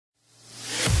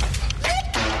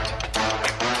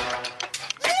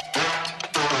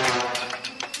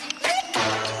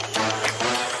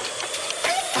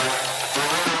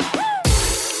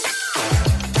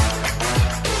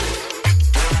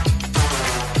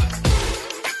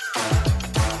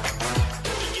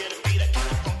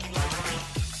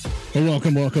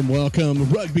Welcome,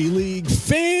 Rugby League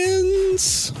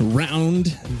fans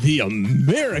around the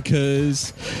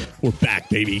Americas. We're back,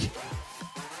 baby.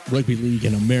 Rugby League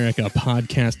in America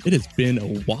podcast. It has been a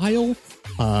while.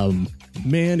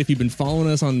 Man, if you've been following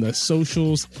us on the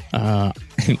socials,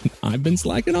 I've been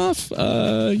slacking off,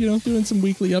 doing some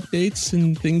weekly updates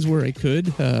and things where I could,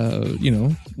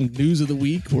 news of the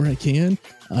week where I can.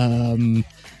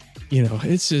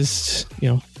 It's just,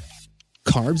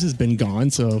 Carbs has been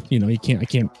gone, so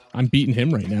I'm beating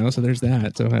him right now, so there's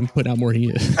that. So I'm putting out more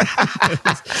he is.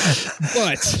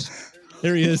 But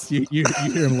there he is. You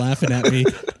hear him laughing at me.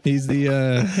 He's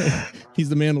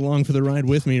the man along for the ride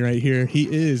with me right here.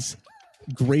 He is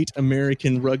great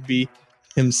American rugby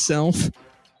himself,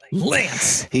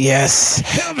 Lance. Yes.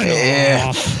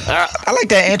 Yeah. I like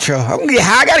that intro.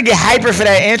 I gotta get hyper for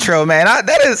that intro, man.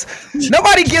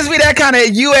 Nobody gives me that kind of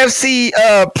UFC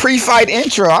pre-fight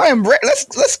intro. I am ready.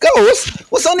 Let's go.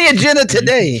 What's on the agenda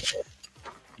today?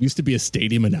 Used to be a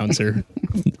stadium announcer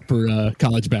for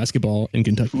college basketball in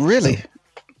Kentucky. Really? So,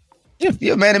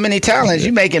 you're a man of many talents.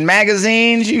 You making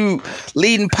magazines, you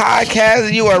leading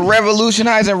podcasts, you are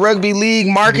revolutionizing rugby league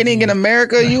marketing in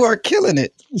America. You are killing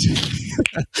it.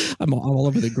 I'm all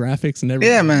over the graphics and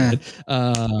everything. Yeah, man.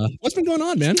 What's been going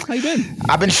on, man? How you been?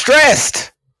 I've been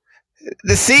stressed.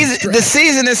 The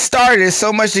season has started. There's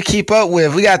so much to keep up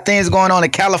with. We got things going on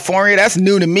in California. That's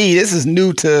new to me. This is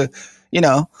new to,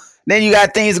 Then you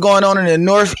got things going on in the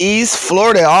Northeast.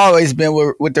 Florida always been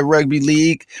with the rugby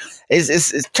league.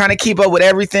 It's trying to keep up with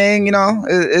everything.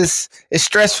 It's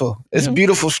stressful. It's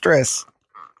beautiful stress.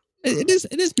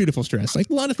 It is beautiful stress.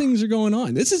 Like a lot of things are going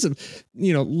on. This is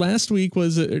last week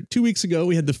was 2 weeks ago.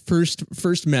 We had the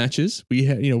first matches. We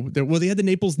had, they had the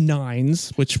Naples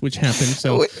Nines, which happened.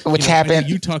 So which happened.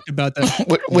 You talked about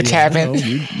that. Which happened.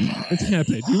 It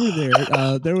happened. You were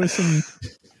there. There was some.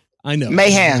 I know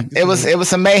mayhem. It was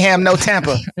some mayhem. No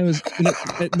Tampa. It was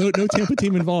no Tampa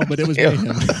team involved, but it was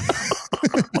mayhem.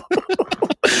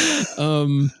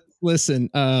 Listen.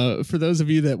 For those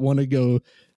of you that want to go.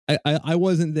 I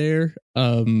wasn't there.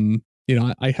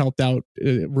 I helped out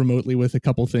remotely with a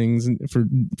couple things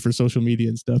for social media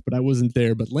and stuff, but I wasn't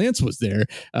there. But Lance was there.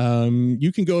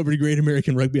 You can go over to Great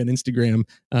American Rugby on Instagram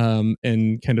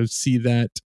and kind of see that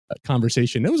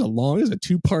conversation. It was a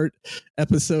 2-part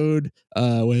episode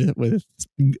with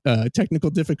technical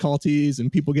difficulties and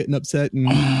people getting upset and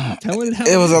telling it how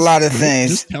it was a lot of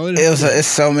things. It's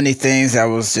so many things that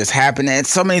was just happening.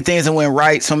 So many things that went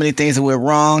right, so many things that went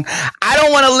wrong. I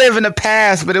don't want to live in the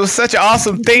past, but it was such an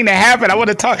awesome thing that happened. I want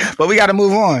to talk, but we got to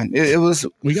move on.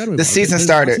 The season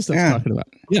started. Yeah.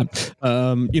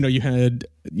 You had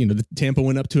the Tampa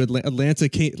went up to Atlanta.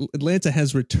 Atlanta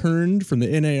has returned from the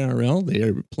NARL. They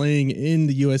are playing in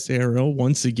the USARL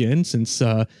once again since,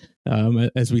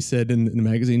 as we said in the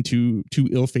magazine, two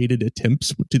ill-fated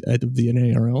attempts out of the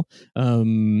NARL.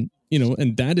 And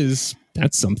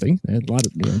that's something. A lot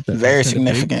of very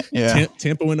significant. Yeah,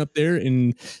 Tampa went up there,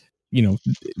 and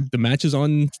the matches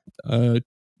on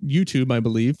YouTube, I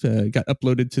believe, got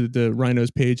uploaded to the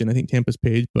Rhinos page and I think Tampa's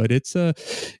page, but it's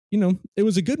it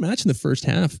was a good match in the first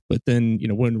half, but then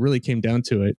when it really came down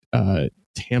to it,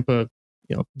 Tampa,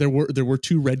 there were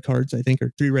 2 red cards, I think,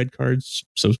 or 3 red cards,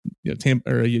 so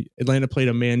Atlanta played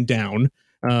a man down,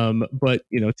 but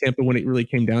Tampa, when it really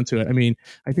came down to it, I mean,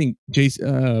 I think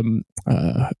who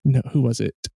was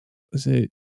it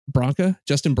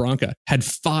Justin Branca had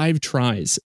 5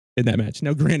 tries in that match.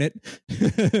 Now, granted,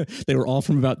 they were all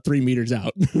from about 3 meters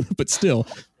out, but still,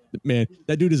 man,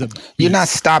 that dude is You're not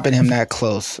stopping him that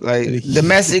close. Like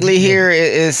domestically here,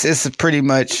 it's pretty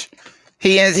much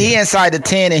he inside the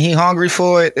 10 and he hungry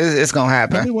for it. It's gonna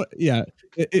happen.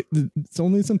 It's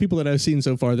only some people that I've seen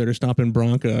so far that are stopping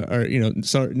Branca. Or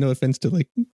sorry, no offense to like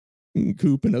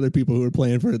Coop and other people who were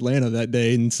playing for Atlanta that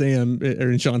day, and Sam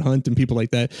and Sean Hunt and people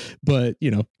like that, but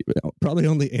probably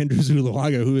only Andrew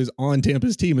Zuluaga, who is on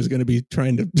Tampa's team, is going to be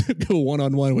trying to go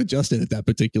one-on-one with Justin at that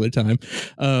particular time.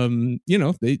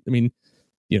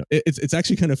 It's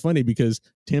actually kind of funny because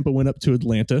Tampa went up to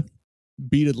Atlanta,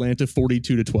 beat Atlanta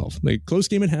 42-12. Like close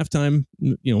game at halftime,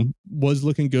 was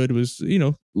looking good. It was,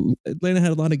 Atlanta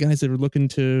had a lot of guys that were looking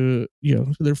to,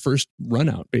 their first run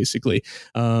out basically.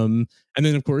 And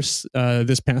then of course,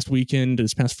 this past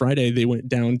Friday, they went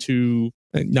down to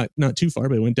not too far,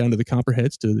 but they went down to the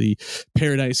Copperheads, to the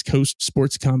Paradise Coast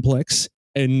Sports Complex,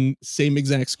 and same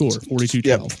exact score,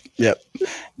 42-12. Yep.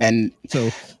 And so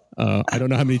I don't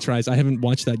know how many tries. I haven't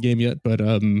watched that game yet, but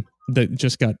I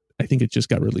think it just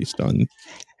got released on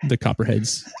the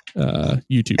Copperheads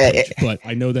YouTube page, but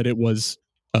I know that it was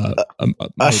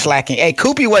slacking. Hey,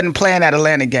 Koopy wasn't playing that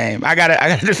Atlanta game. I got to.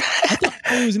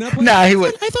 He was not playing. No, he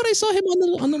was. I thought I saw him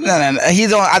on the. No.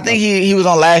 He's on. I think he was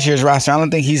on last year's roster. I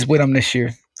don't think he's with them this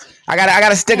year. I got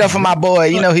to stick up for my boy.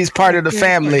 You know, he's part of the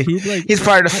family. He's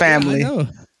part of the family. I know.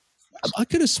 I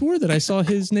could have swore that I saw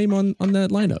his name on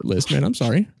that lineup list, man. I'm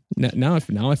sorry. Now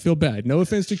I feel bad. No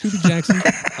offense to Koopy Jackson.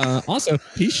 Also,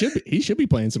 he should be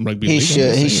playing some rugby. He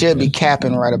should be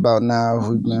capping right about now.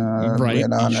 Right,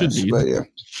 he should be. But yeah.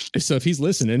 So if he's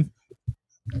listening,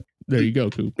 there you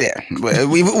go, Coop. Yeah,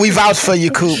 we vouch for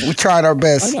you, Coop. We tried our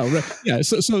best. I know. Right? Yeah.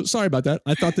 So sorry about that.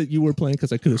 I thought that you were playing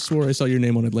because I could have swore I saw your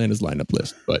name on Atlanta's lineup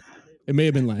list, but. It may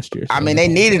have been last year. So I mean, they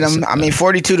needed him.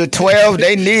 42-12.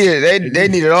 They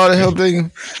needed all the help.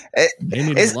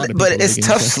 It's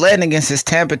tough sledding against this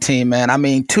Tampa team, man. I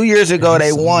mean, 2 years ago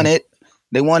they won it.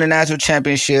 They won a national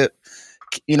championship.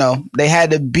 You know, they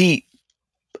had to beat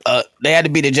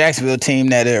the Jacksonville team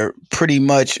that are pretty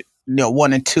much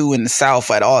 1 and 2 in the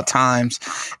South at all times.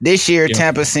 This year,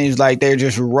 Tampa seems like they're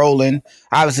just rolling.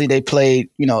 Obviously, they played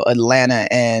Atlanta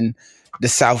and the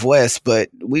Southwest, but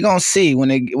we're gonna see when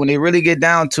they really get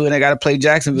down to it. They got to play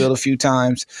Jacksonville a few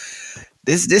times.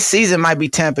 This season might be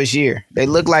Tampa's year. They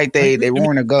look like they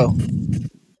want to go.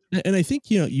 And I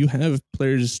think you have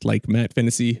players like Matt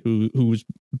Fennessy who's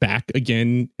back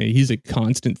again. He's a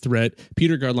constant threat.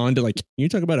 Peter Garlanda, like you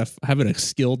talk about having a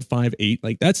skilled 5'8",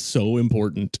 like that's so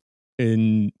important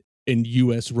in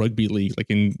U.S. rugby league, like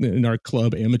in our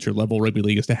club amateur level rugby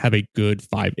league, is to have a good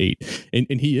 5'8",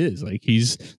 and he is like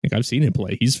I've seen him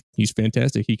play. He's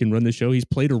fantastic. He can run the show. He's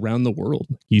played around the world.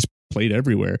 He's played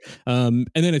everywhere. And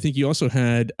then I think you also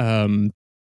had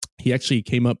he actually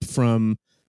came up from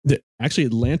actually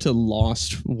Atlanta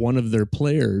lost one of their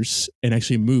players and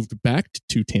actually moved back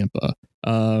to Tampa.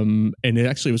 And it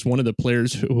actually was one of the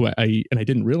players who I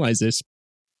didn't realize this,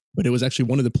 but it was actually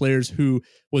one of the players who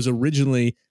was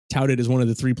originally touted as one of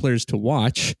the 3 players to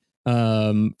watch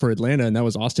for Atlanta, and that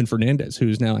was Austin Fernandez,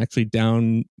 who's now actually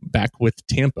back with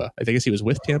Tampa. I guess he was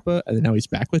with Tampa, and now he's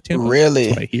back with Tampa. Really?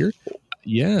 That's what I hear.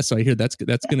 Yeah, so I hear that's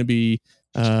going to be.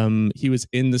 He was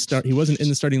in the start. He wasn't in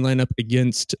the starting lineup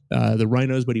against the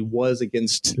Rhinos, but he was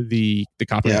against the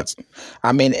Copperheads. Yeah.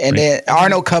 I mean, and then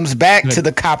Arnold comes back to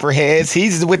the Copperheads.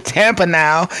 He's with Tampa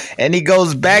now, and he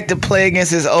goes back to play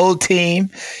against his old team.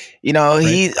 He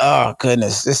oh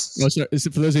goodness.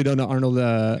 For those who don't know, Arnold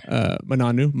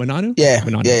Mananu? Yeah.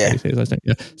 Mananu, Yeah. Say his last name.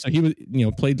 Yeah. So he was,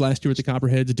 played last year with the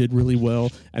Copperheads, did really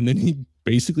well, and then he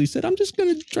basically said, "I'm just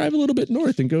going to drive a little bit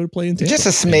north and go to play in Tampa." Just a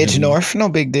smidge north, no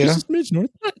big deal. Just a smidge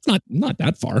north. It's not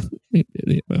that far.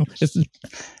 Well, it's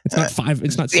not 5.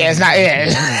 It's not. Yeah, it's not. Yeah.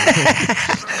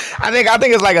 I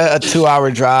think it's like a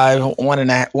 2-hour drive,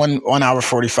 1 hour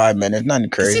 45 minutes. Nothing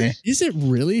crazy. Is it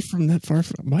really from that far?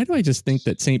 Why do I just think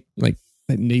that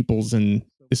that Naples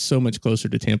is so much closer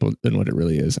to Tampa than what it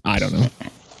really is? I don't know.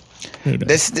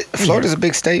 Florida's a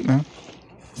big state, man.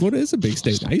 Florida is a big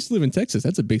state. I used to live in Texas.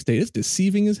 That's a big state. It's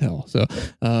deceiving as hell. So,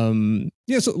 so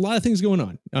a lot of things going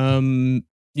on.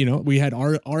 We had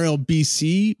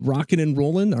RLBC rocking and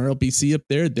rolling. RLBC up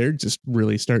there, they're just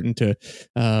really starting to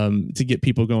get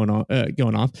people going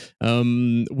off.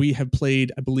 We have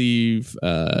played, I believe,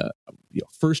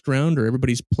 first round, or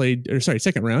everybody's played, or sorry,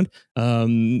 second round.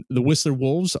 The Whistler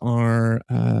Wolves are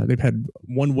they've had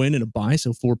 1 win and a bye,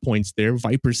 so 4 points there.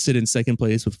 Vipers sit in second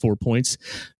place with 4 points.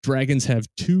 Dragons have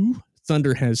 2.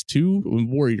 Thunder has 2, and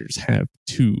Warriors have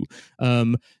 2.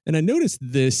 And I noticed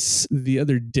this the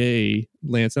other day,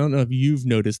 Lance. I don't know if you've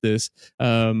noticed this,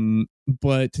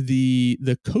 but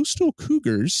the Coastal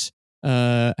Cougars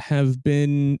have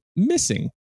been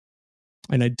missing.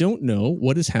 And I don't know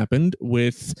what has happened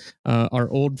with our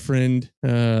old friend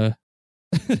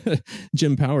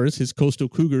Jim Powers, his Coastal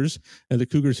Cougars, the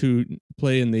Cougars who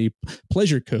play in the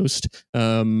Pleasure Coast.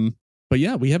 But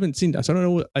yeah, we haven't seen.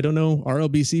 So I don't know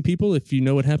RLBC people. If you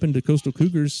know what happened to Coastal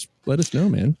Cougars, let us know,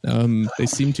 man. They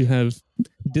seem to have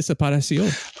desaparecido.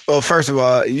 Well, first of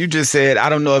all, you just said, I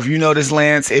don't know if you noticed,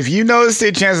 Lance. If you noticed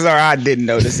it, chances are I didn't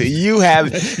notice it. You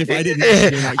have. If I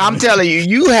didn't, I'm telling you,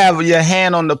 you have your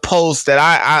hand on the pulse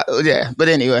that yeah. But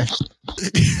anyway.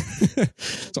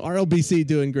 So RLBC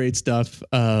doing great stuff.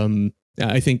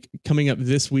 I think coming up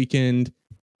this weekend.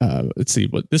 Let's see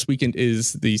what this weekend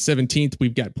is. The 17th,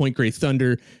 we've got Point Grey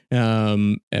Thunder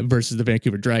versus the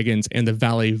Vancouver Dragons, and the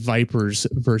Valley Vipers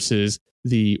versus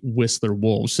the Whistler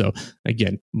Wolves. So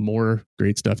again, more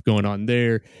great stuff going on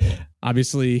there.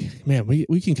 Obviously, man,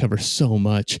 we can cover so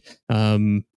much.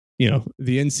 The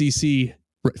NCC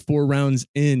 4 rounds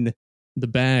in the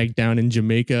bag down in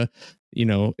Jamaica.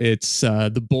 It's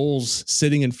the Bulls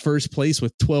sitting in first place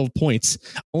with 12 points,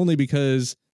 only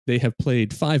because they have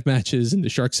played 5 matches and the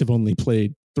Sharks have only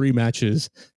played 3 matches.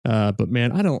 But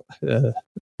man, I don't,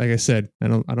 like I said, I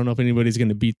don't know if anybody's going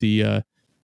to beat the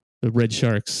Red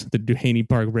Sharks, the Duhaney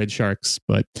Park Red Sharks,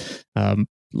 but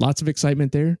lots of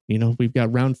excitement there. You know, we've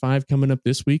got round 5 coming up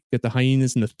this week. Got the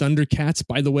Hyenas and the Thundercats.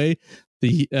 By the way,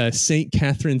 the St.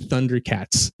 Catherine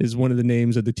Thundercats is one of the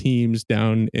names of the teams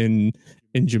down in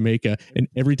Jamaica. And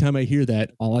every time I hear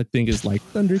that, all I think is like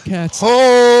Thundercats.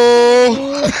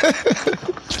 Oh,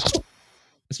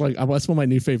 it's like that's one of my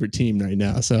new favorite team right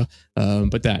now. So,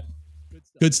 but that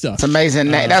good stuff. It's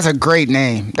amazing. That's a great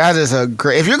name. That is a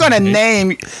great. If you're gonna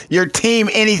name your team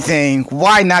anything,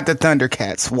 why not the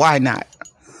Thundercats? Why not?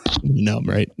 No,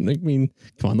 right? I mean,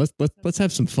 come on, let's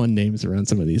have some fun names around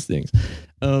some of these things.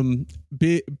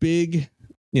 Big.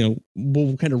 You know,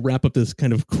 we'll kind of wrap up this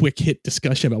kind of quick hit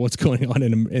discussion about what's going on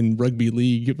in rugby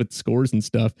league with scores and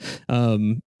stuff.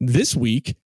 This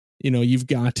week, you know, you've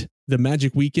got the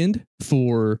Magic Weekend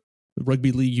for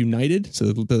Rugby League United.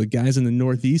 So the guys in the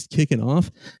Northeast kicking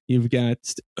off. You've got,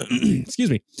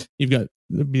 you've got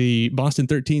the Boston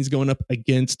 13s going up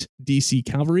against DC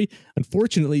Cavalry.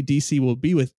 Unfortunately, DC will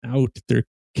be without their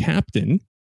captain,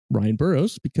 Ryan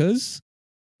Burrows, because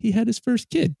he had his first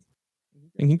kid.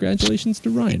 And congratulations to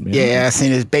Ryan, man. Yeah, I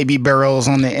seen his baby Burrows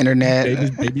on the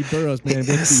internet. Baby Burrows, man. With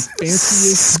the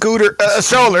fanciest scooter,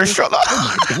 stroller.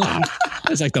 Oh my god,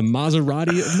 it's like the Maserati.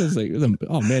 It's like,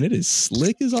 oh man, it is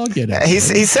slick as all get out.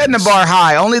 He's setting the bar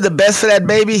high. Only the best for that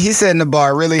baby. He's setting the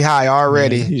bar really high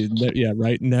already. Yeah,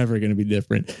 right. Never going to be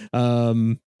different.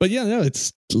 But yeah, no,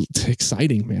 it's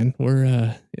exciting, man. We're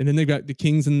and then they've got the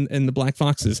Kings and the Black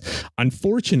Foxes.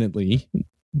 Unfortunately,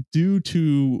 due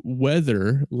to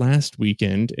weather last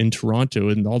weekend in Toronto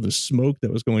and all the smoke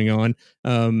that was going on,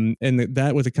 and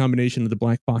that with a combination of the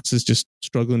Black Foxes just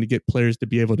struggling to get players to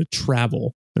be able to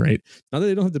travel, right? Now that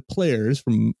they don't have the players,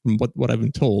 from what I've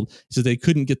been told, so they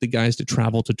couldn't get the guys to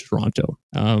travel to Toronto.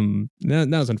 That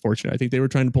was unfortunate. I think they were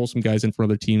trying to pull some guys in for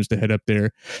other teams to head up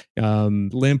there.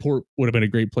 Lamport would have been a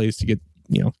great place to get,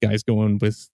 you know, guys going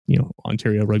with, you know,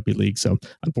 Ontario Rugby League. So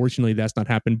unfortunately that's not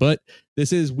happened, but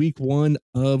this is week 1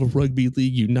 of Rugby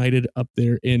League United up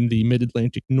there in the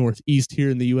Mid-Atlantic Northeast here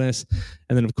in the US.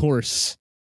 And then of course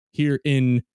here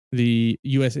in the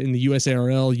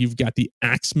USARL, you've got the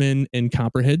Axemen and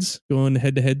Copperheads going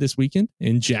head to head this weekend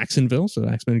in Jacksonville. So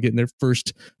Axemen getting their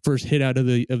first hit out of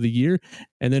the year.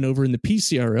 And then over in the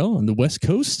PCRL on the West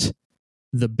Coast,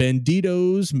 the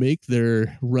Banditos make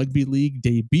their Rugby League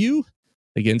debut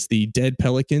against the Dead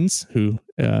Pelicans, who,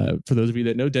 for those of you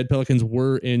that know, Dead Pelicans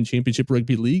were in Championship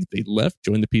Rugby League. They left,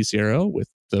 joined the PCRL with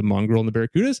the Mongrel and the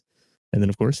Barracudas. And then,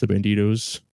 of course, the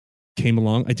Banditos came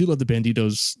along. I do love the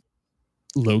Banditos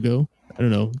logo. I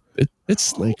don't know. It's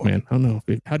slick, man. I don't know.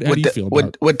 How do you feel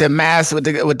about with the mask, with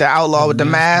the outlaw with the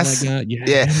mask?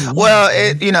 Yeah. Well,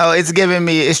 it's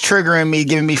triggering me,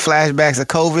 giving me flashbacks of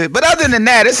COVID. But other than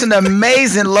that, it's an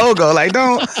amazing logo. Like,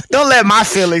 don't let my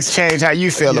feelings change how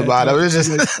you feel about it. It's just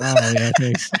oh yeah,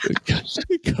 thanks.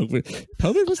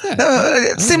 COVID was that?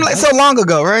 It seemed like so long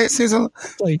ago, right? It seems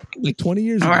like 20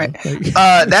 years ago. All right.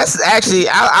 That's actually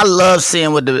I love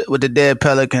seeing what the Dead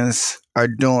Pelicans are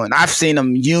doing. I've seen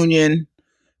them union.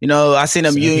 You know, I seen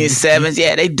them Union Sevens.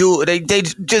 Yeah, they do.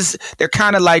 They're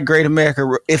kind of like Great America.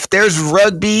 If there's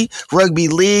rugby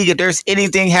league, if there's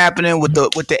anything happening with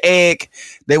the egg,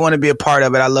 they want to be a part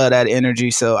of it. I love that energy.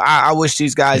 So I wish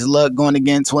these guys luck going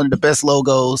against one of the best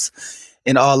logos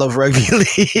in all of rugby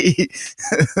league.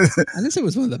 I didn't say it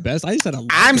was one of the best.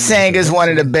 I'm saying it's one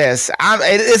of the best.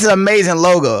 It's an amazing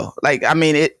logo. Like, I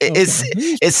mean,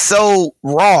 it's so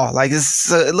raw. Like,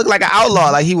 it looked like an outlaw.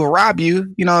 Like he will rob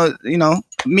you. You know,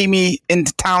 meet me in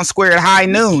town square at high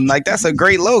noon. Like, that's a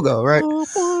great logo, right?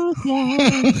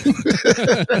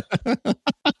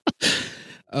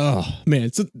 Oh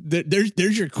man, so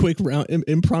there's your quick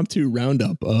impromptu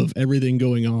roundup of everything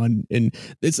going on, and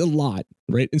it's a lot,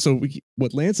 right? And so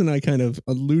what Lance and I kind of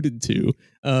alluded to,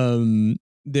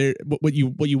 what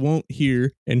you won't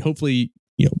hear, and hopefully,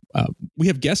 we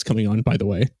have guests coming on, by the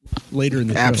way, later in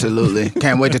the show. Absolutely,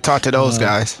 can't wait to talk to those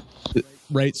guys.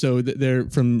 Right, so they're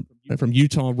from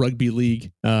Utah Rugby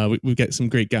League. We've got some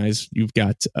great guys. You've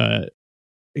got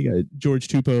George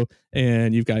Tupou,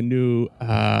 and you've got new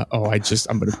I'm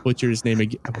gonna butcher his name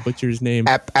again.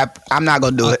 I'm not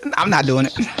gonna do it. I'm not doing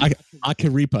it.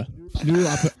 Akaripa.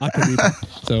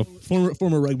 So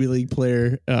former rugby league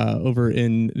player over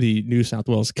in the New South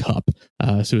Wales Cup,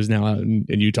 so is now out in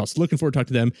Utah. So looking forward to talk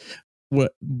to them.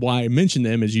 Why I mention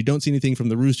them is you don't see anything from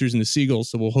the Roosters and the Seagulls,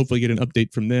 so we'll hopefully get an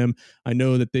update from them. I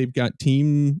know that they've got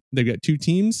two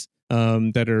teams.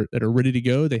 that are ready to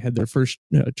go. They had their first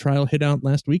trial hit out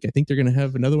last week. I think they're going to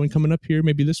have another one coming up here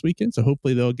maybe this weekend. So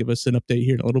hopefully they'll give us an update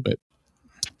here in a little bit.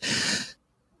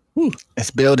 Whew.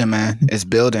 It's building, man. It's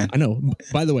building. I know.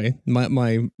 By the way,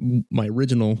 my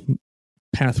original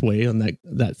pathway on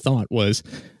that thought was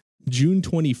June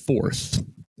 24th,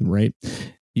 right?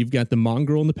 You've got the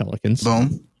Mongrel and the Pelicans.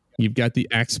 Boom. You've got the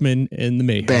Axemen and the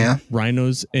Mayhem. Bam.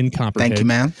 Rhinos and Copperhead. Thank you,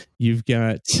 man. You've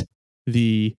got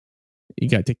the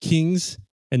Kings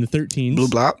and the 13s. Blue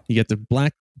Block. You got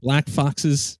the Black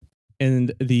Foxes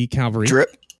and the Cavalry. Drip.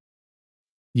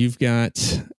 You've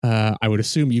got, I would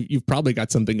assume you've probably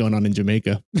got something going on in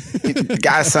Jamaica.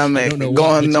 Got something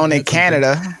going on in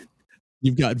Canada. Something.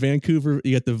 You've got Vancouver.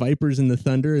 You got the Vipers and the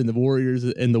Thunder and the Warriors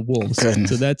and the Wolves.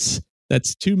 Goodness. So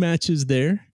that's 2 matches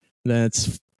there.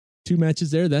 That's 2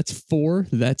 matches there. That's 4.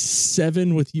 That's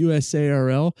 7 with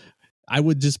USARL.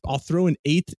 I'll throw an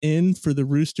 8th in for the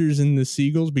Roosters and the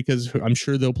Seagulls because I'm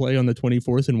sure they'll play on the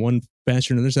 24th in one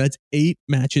fashion or another. So that's 8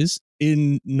 matches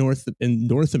in North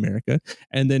America.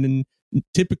 And then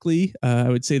typically, I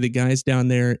would say the guys down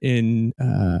there in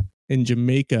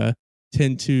Jamaica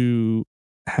tend to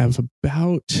have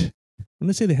about, I'm going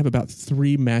to say they have about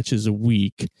 3 matches a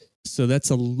week. So that's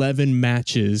 11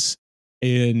 matches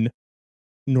in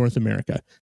North America.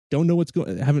 Don't know what's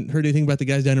going. Haven't heard anything about the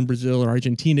guys down in Brazil or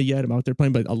Argentina yet. I'm out there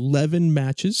playing, but 11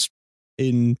 matches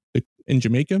in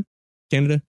Jamaica,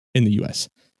 Canada, and the U.S.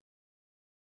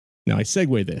 Now I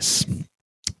segue this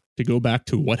to go back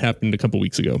to what happened a couple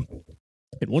weeks ago.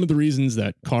 And one of the reasons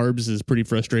that Carbs is pretty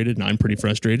frustrated, and I'm pretty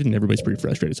frustrated, and everybody's pretty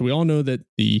frustrated. So we all know that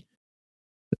the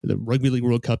Rugby League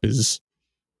World Cup is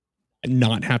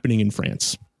not happening in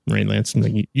France, right, Lance?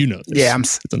 You know this. Yeah,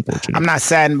 it's unfortunate. I'm not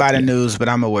saddened by the news, but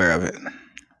I'm aware of it.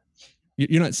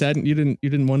 You're not sad. You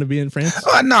didn't want to be in France?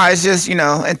 No, it's just,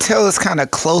 until it's kind of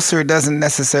closer, it doesn't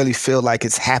necessarily feel like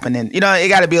it's happening. It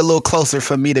got to be a little closer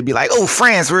for me to be like, oh,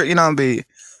 France,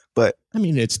 but I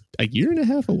mean, it's a year and a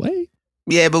half away.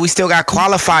 Yeah, but we still got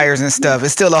qualifiers and stuff.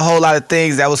 It's still a whole lot of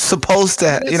things that was supposed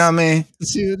to, you know what I mean?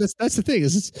 See, that's the thing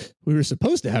is we were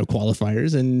supposed to have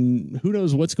qualifiers and who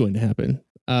knows what's going to happen.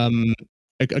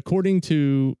 According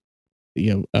to,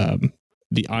 the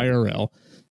IRL,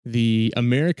 the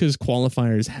America's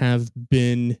qualifiers have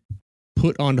been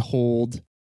put on hold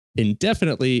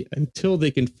indefinitely until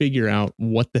they can figure out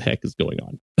what the heck is going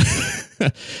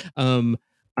on.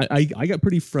 I got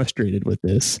pretty frustrated with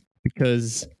this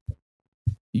because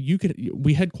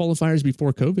we had qualifiers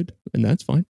before COVID, and that's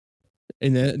fine.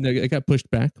 And then it got pushed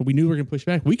back. We knew we were going to push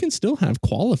back. We can still have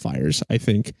qualifiers. I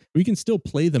think we can still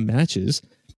play the matches.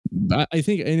 I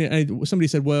think, and somebody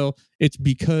said, well, it's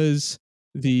because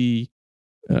the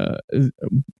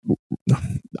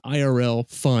IRL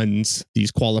funds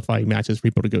these qualifying matches for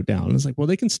people to go down. And it's like, well,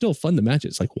 they can still fund the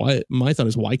matches. Like, why? My thought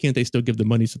is, why can't they still give the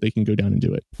money so they can go down and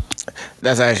do it?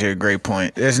 That's actually a great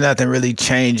point. There's nothing really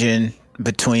changing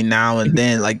between now and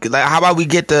then. Like how about we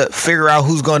get to figure out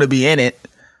who's going to be in it?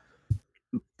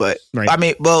 But right. I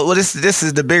mean, well, this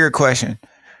is the bigger question.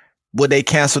 Would they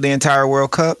cancel the entire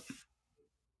World Cup?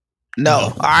 No.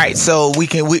 All right, so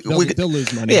they'll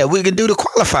lose money. Yeah, we can do the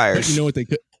qualifiers. But you know what they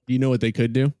could? You know what they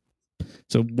could do?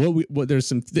 So what there's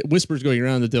some whispers going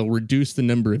around that they'll reduce the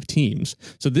number of teams.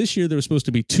 So this year there was supposed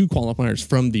to be 2 qualifiers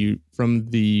from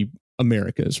the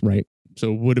Americas, right?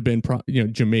 So it would have been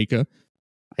Jamaica.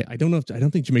 I don't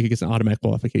think Jamaica gets an automatic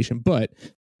qualification, but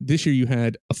this year you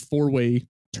had a 4-way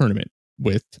tournament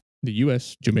with the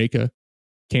US, Jamaica,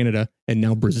 Canada, and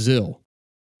now Brazil.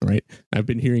 Right. I've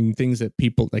been hearing things that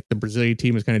people like the Brazilian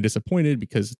team is kind of disappointed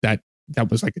because that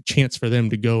was like a chance for them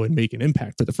to go and make an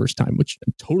impact for the first time, which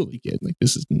I totally get. Like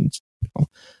this is,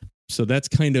 so that's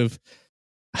kind of,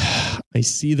 I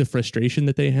see the frustration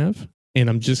that they have,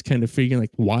 and I'm just kind of figuring like,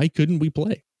 why couldn't we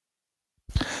play?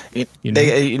 They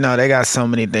got so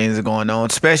many things going on,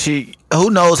 especially who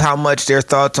knows how much their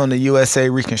thoughts on the USA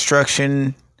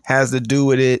reconstruction has to do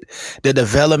with it. The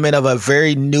development of a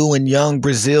very new and young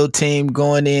Brazil team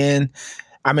going in.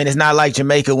 I mean, it's not like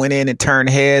Jamaica went in and turned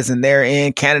heads and they're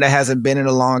in. Canada hasn't been in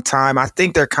a long time. I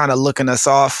think they're kind of looking us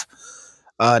off.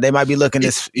 They might be looking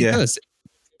this. Yeah. Does.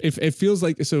 If it feels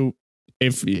like, so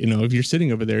if you're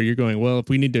sitting over there, you're going, well, if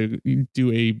we need to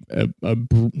do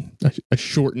a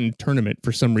shortened tournament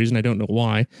for some reason, I don't know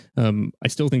why. I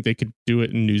still think they could do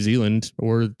it in New Zealand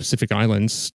or Pacific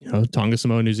Islands, Tonga,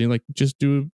 Samoa, New Zealand, like just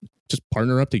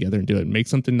partner up together and do it and make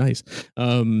something nice.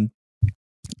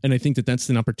 And I think that's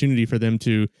an opportunity for them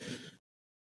to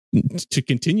to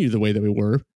continue the way that we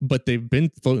were, but they've been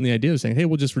floating the idea of saying, hey,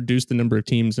 we'll just reduce the number of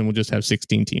teams and we'll just have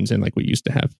 16 teams in like we used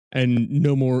to have, and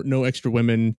no extra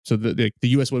women, so the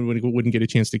US women wouldn't get a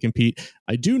chance to compete.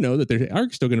 I do know that they are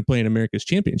still going to play in America's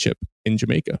Championship in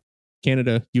Jamaica.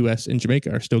 Canada, US, and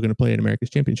Jamaica are still going to play in America's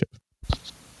Championship.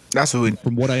 That's what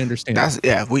from what I understand.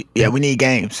 We need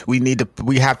games.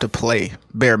 We have to play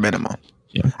bare minimum.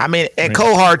 Yeah. I mean, and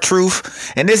cold hard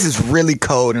truth, and this is really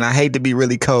cold, and I hate to be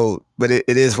really cold, but it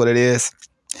is what it is.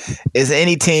 Is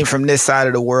any team from this side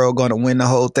of the world going to win the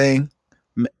whole thing,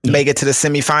 make it to the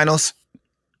semifinals,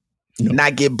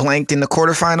 not get blanked in the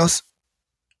quarterfinals?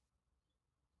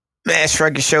 Man,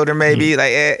 shrug your shoulder, maybe.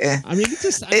 Like, I mean, it's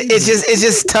just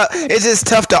tough. It's just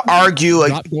tough to argue.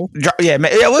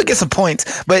 We'll get some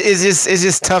points, but it's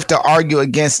just tough to argue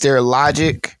against their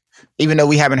logic. Even though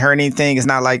we haven't heard anything, it's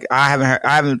not like I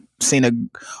haven't seen a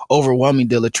overwhelming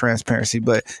deal of transparency,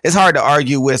 but it's hard to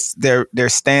argue with their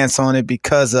stance on it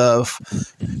because of,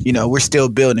 we're still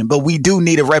building, but we do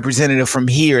need a representative from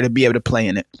here to be able to play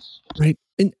in it. Right.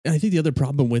 And I think the other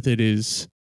problem with it is,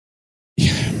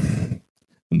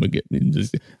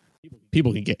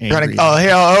 people can get angry.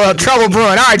 Trouble brewing.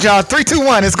 All right, y'all. 3, 2,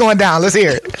 1. It's going down. Let's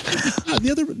hear it.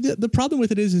 The problem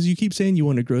with it is you keep saying you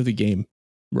want to grow the game,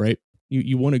 right?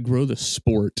 You want to grow the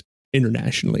sport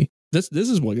internationally. This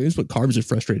is what Carbs is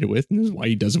frustrated with, and this is why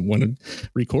he doesn't want to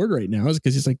record right now. Is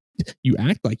because he's like, you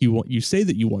act like you say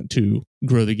that you want to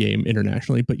grow the game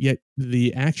internationally, but yet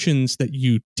the actions that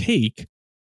you take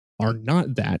are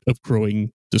not that of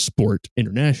growing the sport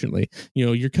internationally.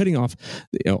 You're cutting off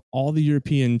all the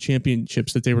European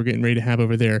championships that they were getting ready to have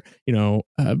over there.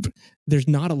 There's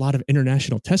not a lot of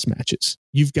international test matches.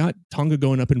 You've got Tonga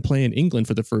going up and playing England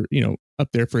for up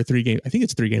there for a 3-game, I think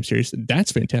it's 3-game series.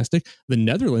 That's fantastic. The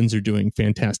Netherlands are doing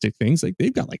fantastic things. Like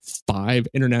they've got like 5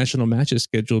 international matches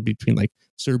scheduled between like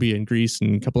Serbia and Greece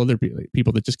and a couple other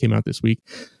people that just came out this week.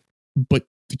 But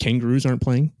the Kangaroos aren't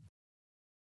playing.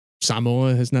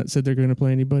 Samoa has not said they're going to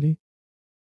play anybody.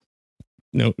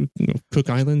 No, Cook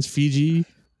Islands, Fiji,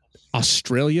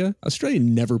 Australia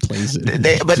never plays it.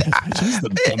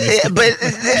 But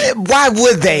why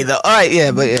would they though? All right,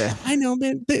 yeah. I know,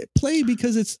 man. They play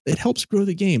because it helps grow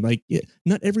the game. Like,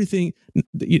 not everything.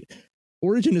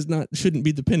 Origin shouldn't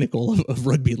be the pinnacle of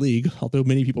rugby league, although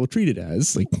many people treat it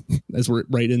as we're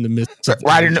right in the midst.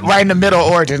 Right in the middle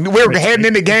of Origin. We're heading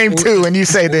into game 2, and you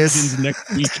say this next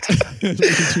week.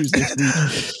 Next week.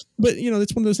 But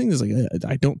it's one of those things. Is like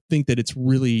I don't think that it's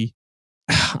really.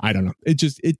 I don't know. It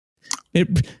just it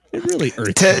really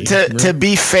irks me. To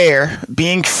be fair,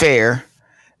 being fair,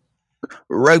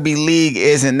 rugby league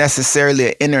isn't necessarily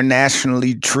an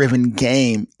internationally driven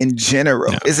game in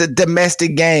general. No. It's a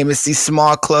domestic game. It's these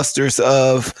small clusters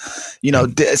of,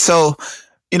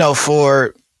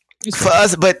 for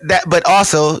us, but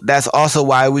also that's also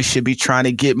why we should be trying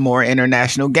to get more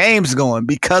international games going.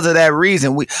 Because of that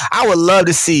reason, I would love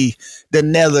to see the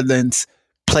Netherlands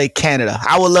play Canada.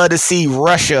 I would love to see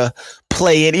Russia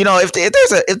play it.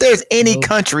 If there's any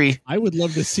country, I would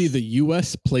love to see the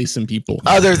US play some people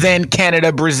other than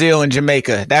Canada, Brazil, and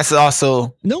Jamaica. That's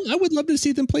also I would love to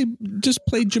see them play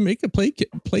Jamaica,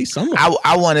 play someone.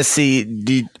 I want to see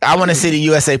the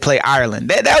USA play Ireland.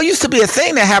 That used to be a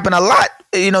thing that happened a lot,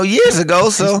 years ago.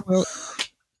 So.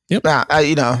 Yep.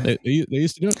 They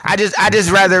used to do it. I just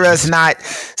rather us not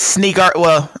sneak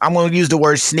I'm going to use the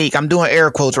word sneak. I'm doing air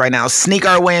quotes right now. Sneak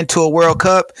our way into a World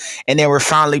Cup, and then we're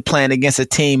finally playing against a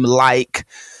team like,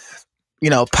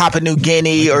 Papua New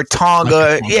Guinea or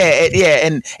Tonga. Yeah.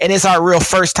 And it's our real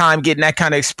first time getting that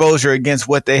kind of exposure against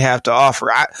what they have to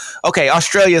offer.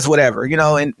 Australia's whatever,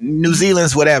 and New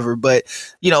Zealand's whatever. But,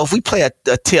 if we play a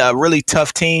really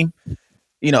tough team,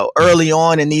 early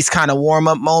on in these kind of warm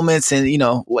up moments, and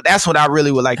that's what I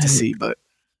really would like to see. But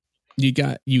you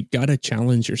got to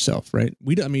challenge yourself, right?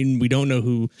 We don't know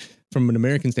who, from an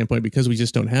American standpoint, because we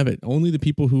just don't have it. Only the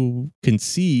people who can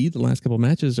see the last couple of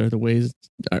matches are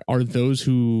those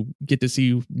who get to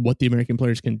see what the American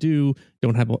players can do.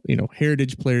 Don't have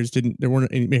heritage players. There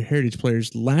weren't any heritage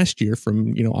players last year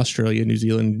from Australia, New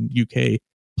Zealand, UK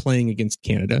playing against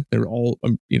Canada. They were all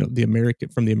the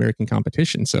American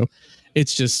competition. So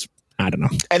it's just, I don't know.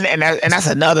 And that's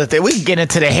another thing. We can get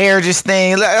into the heritage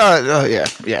thing.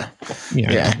 Yeah.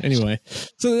 Anyway,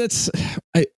 so that's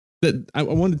I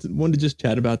wanted to just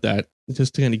chat about that,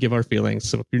 just to kind of give our feelings.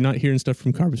 So if you're not hearing stuff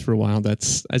from Carbs for a while,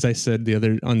 that's, as I said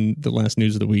on the last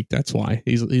news of the week, that's why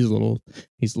he's a little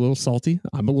salty.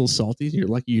 I'm a little salty. You're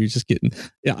lucky you're just getting.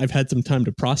 Yeah, I've had some time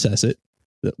to process it.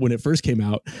 When it first came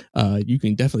out, you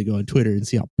can definitely go on Twitter and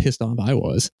see how pissed off I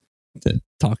was.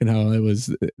 talking how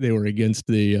they were against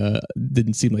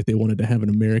didn't seem like they wanted to have an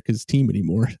America's team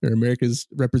anymore, or America's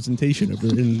representation over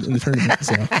in the tournament.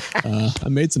 So I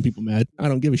made some people mad. I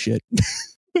don't give a shit.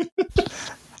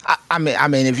 I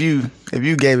mean, if you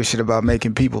gave a shit about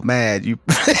making people mad, you've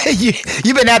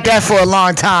been at that for a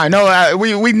long time. No,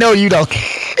 we know you don't.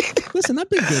 Listen, I've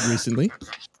been good recently.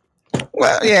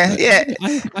 Well, yeah.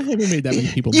 I haven't made that many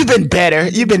people. You've been better.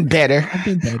 I've been better.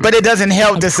 But it doesn't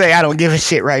help to say I don't give a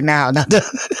shit right now. No.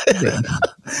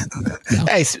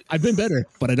 Hey, I've been better,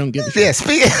 but I don't give a shit. Yeah,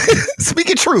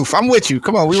 speaking truth. I'm with you.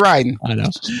 Come on, we riding. I know.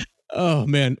 Oh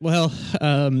man. Well,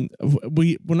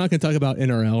 we're not going to talk about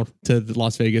NRL to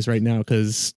Las Vegas right now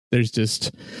because there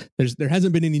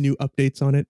hasn't been any new updates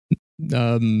on it.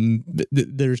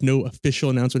 There's no official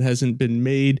announcement hasn't been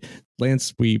made.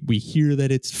 Lance, we hear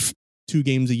that it's 2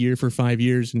 games a year for 5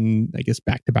 years, and I guess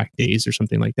back-to-back days or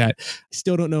something like that. I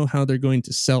still don't know how they're going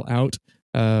to sell out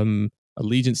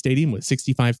Allegiant Stadium with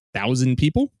 65,000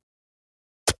 people.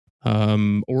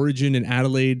 Origin and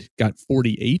Adelaide got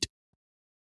 48.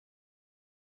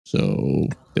 So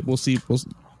we'll see.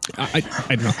 I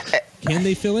don't know. Can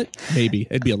they fill it? Maybe.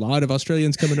 It'd be a lot of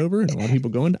Australians coming over and a lot of people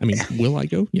going. I mean, will I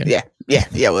go? Yeah.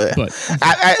 Well, but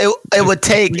it would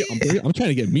take. I'm trying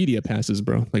to get media passes,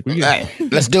 bro. Like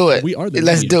let's do it. We are the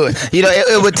Let's media. do it. You know,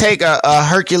 it would take a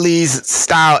Hercules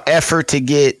style effort to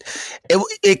get.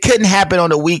 It couldn't happen on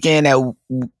the weekend that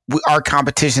our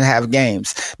competition have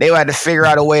games. They would have to figure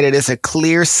out a way that it's a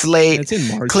clear slate, it's in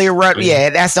March. Clear run. Yeah,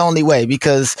 that's the only way,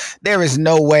 because there is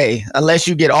no way unless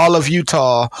you get all of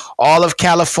Utah, all of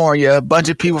California, a bunch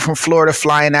of people from Florida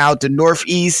flying out, the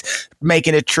Northeast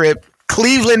making a trip,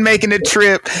 Cleveland making a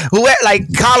trip,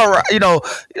 like Colorado, you know,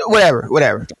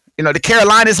 whatever. You know, the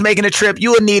Carolinas making a trip.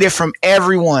 You will need it from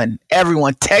everyone.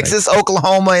 Texas, right.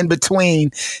 Oklahoma, in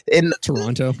between, in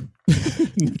Toronto,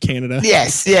 Canada.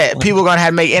 Yes, yeah. People are gonna have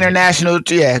to make international,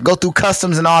 go through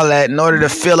customs and all that in order to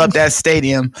fill up that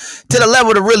stadium to the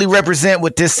level to really represent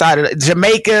with this side of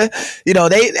Jamaica. You know,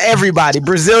 everybody,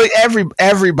 Brazil,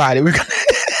 everybody. We're gonna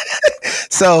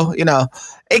so you know.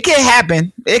 It can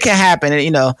happen. And, you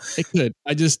know, it could.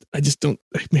 I just don't.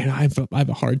 Man, I have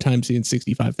a hard time seeing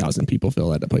 65,000 people fill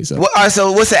that place up. Well,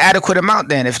 so what's the adequate amount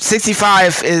then? If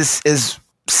 65 is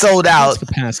sold out,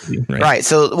 that's capacity, right?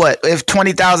 So what? If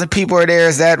 20,000 people are there,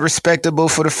 is that respectable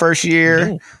for the first year?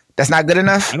 No. That's not good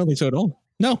enough. I don't think so at all.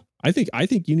 No, I think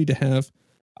you need to have.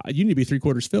 You need to be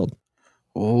 3/4 filled.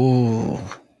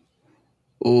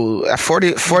 Ooh,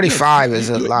 45 is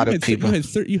a lot of people.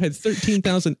 You had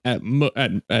 13,000 at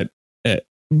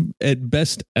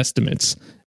best estimates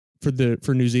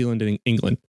for New Zealand and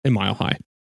England in Mile High.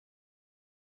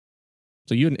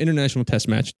 So you had an international test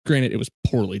match. Granted, it was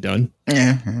poorly done.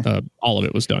 Yeah. All of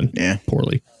it was done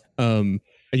poorly. And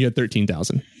you had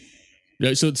 13,000.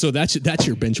 So that's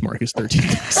your benchmark is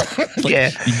 13,000. Like,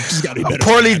 yeah. You just got to be better.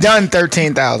 Poorly done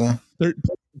 13,000.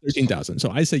 13,000.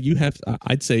 So I say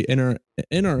I'd say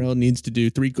NRL needs to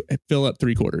fill up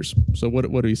 3/4. So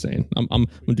what are you saying? I'm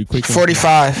gonna do quick.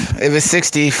 45. If it's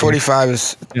 60, 45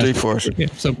 is 3/4. Yeah.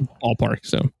 So ballpark.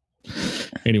 So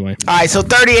anyway. All right. So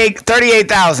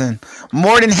 38,000.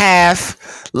 More than half.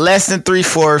 Less than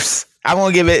 3/4. I'm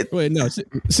gonna give it. Wait, no,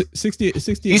 68.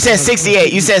 You said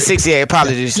 68. You said 68.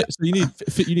 Apologies. So you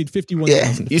need 51,000.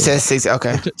 Yeah. You said 60.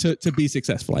 Okay. To be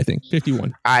successful, I think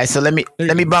 51. All right. So let me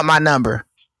bump my number.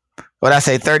 What I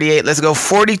say? 38. Let's go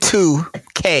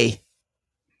 42K.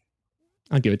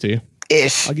 I'll give it to you.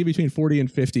 Ish. I'll give you between 40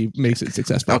 and 50 makes it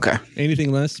successful. Okay.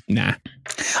 Anything less? Nah.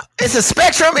 It's a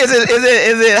spectrum. Is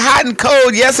it hot and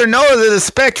cold? Yes or no? Is it a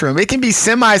spectrum? It can be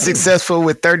semi-successful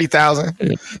with 30,000. Yeah,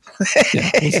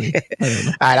 we'll see. I don't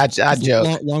know. All right, I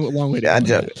joke. Long way to go. I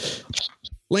joke.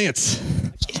 Lance,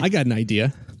 I got an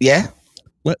idea. Yeah.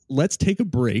 Let's take a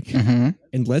break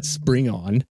and let's bring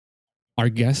on our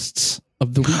guests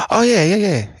of the week. Oh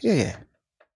yeah.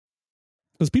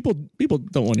 Because people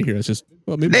don't want to hear us. Just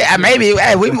maybe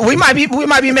we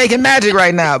might be making magic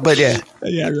right now, but yeah.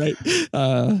 Yeah, right.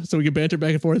 So we can banter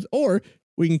back and forth, or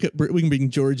we can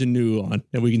bring George and New on,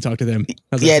 and we can talk to them.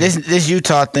 Yeah, this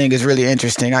Utah thing is really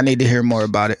interesting. I need to hear more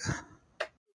about it.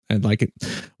 I'd like it.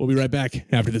 We'll be right back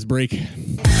after this break.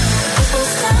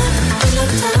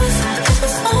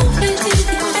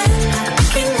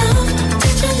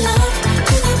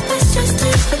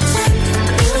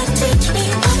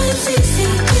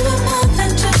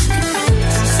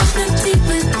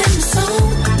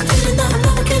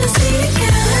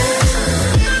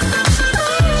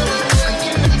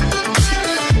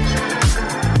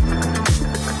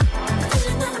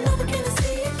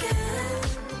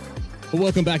 Well,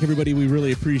 welcome back, everybody. We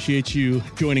really appreciate you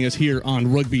joining us here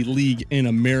on Rugby League in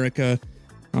America.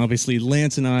 Obviously,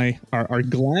 Lance and I are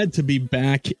glad to be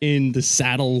back in the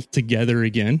saddle together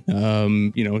again.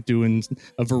 Doing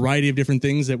a variety of different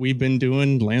things that we've been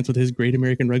doing. Lance with his Great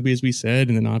American Rugby, as we said,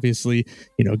 and then obviously,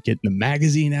 getting the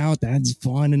magazine out. That's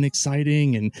fun and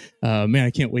exciting. And man,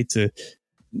 I can't wait to.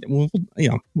 Well,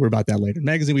 we're about that later.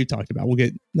 Magazine we've talked about. We'll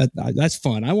get that. That's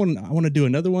fun. I want to do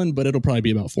another one, but it'll probably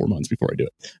be about 4 months before I do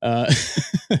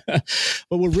it.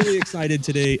 But we're really excited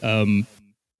today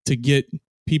to get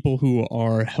people who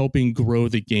are helping grow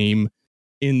the game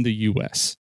in the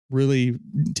U.S., really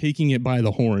taking it by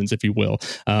the horns, if you will.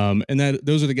 And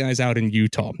those are the guys out in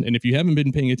Utah. And if you haven't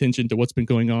been paying attention to what's been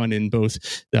going on in both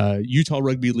Utah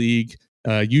Rugby League,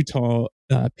 Utah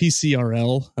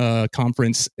PCRL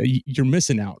conference, you're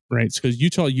missing out, right? It's because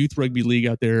Utah Youth Rugby League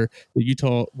out there, the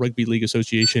Utah Rugby League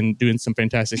Association, doing some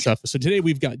fantastic stuff. So today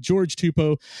we've got George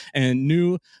Tupou and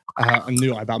New. I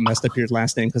about messed up your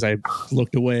last name because I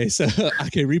looked away. So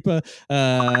Akeripa,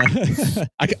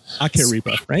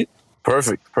 Akeripa, right?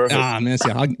 Perfect. Ah, man, see,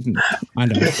 I know,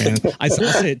 man. I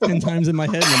say it 10 times in my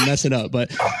head and I mess it up. But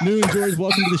New and George,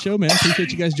 welcome to the show, man.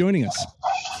 Appreciate you guys joining us.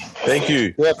 Thank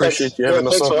you. Yeah, appreciate you having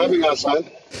us on. Thanks for having us, man.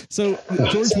 So,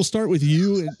 George, we'll start with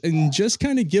you and just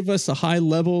kind of give us a high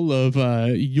level of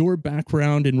your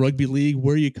background in rugby league,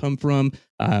 where you come from,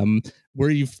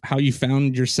 how you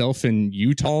found yourself in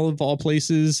Utah of all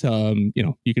places.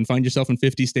 You can find yourself in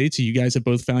 50 states. So you guys have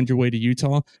both found your way to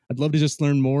Utah. I'd love to just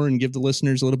learn more and give the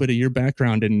listeners a little bit of your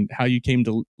background and how you came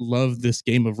to love this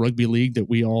game of rugby league that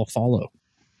we all follow.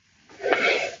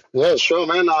 Yeah, sure,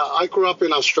 man. I grew up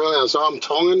in Australia, so I'm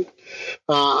Tongan.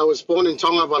 I was born in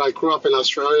Tonga, but I grew up in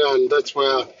Australia, and that's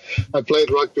where I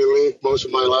played rugby league most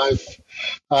of my life.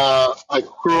 I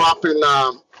grew up in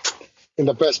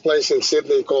the best place in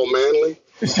Sydney called Manly.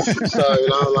 So,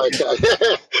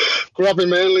 grew up in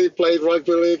Manly, played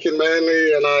rugby league in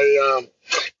Manly, and I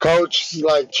coached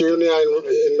junior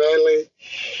in Manly.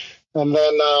 And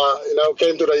then,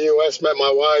 came to the US, met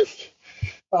my wife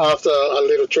after a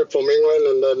little trip from England,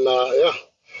 and then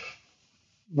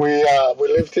we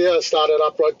lived here, started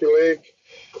up rugby league,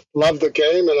 loved the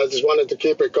game, and I just wanted to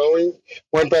keep it going.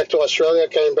 Went back to Australia,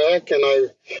 came back, and I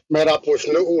met up with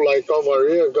Nu'u over a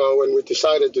year ago, and we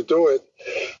decided to do it.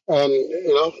 And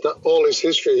all is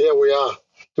history. Here we are,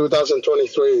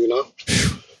 2023.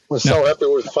 We're so happy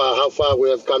with how far we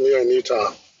have come here in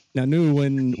Utah. Now, New,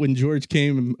 when George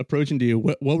came approaching to you,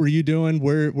 what were you doing?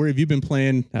 Where have you been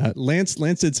playing? Lance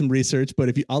did some research,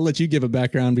 but I'll let you give a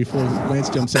background before Lance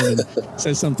jumps in and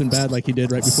says something bad like he did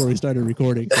right before we started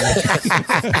recording.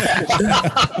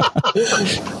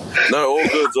 No,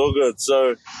 all good.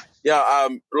 So, yeah,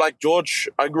 like George,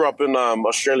 I grew up in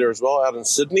Australia as well, out in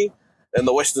Sydney, in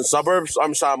the western suburbs.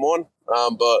 I'm Samoan,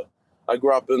 but I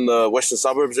grew up in the western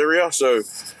suburbs area. So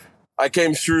I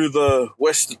came through the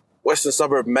western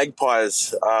suburb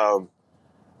Magpies. Oh,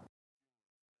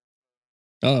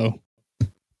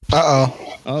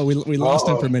 we lost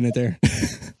him for a minute there.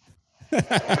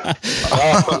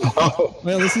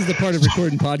 Well, this is the part of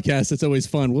recording podcasts that's always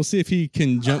fun. We'll see if he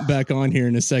can jump back on here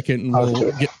in a second, and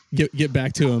we'll get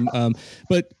back to him.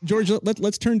 But George,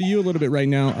 let's turn to you a little bit right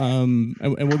now, and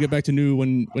we'll get back to New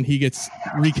when he gets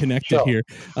reconnected here.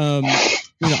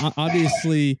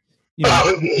 Obviously,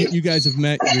 you guys have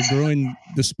met. You're growing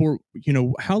the sport.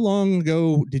 How long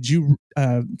ago did you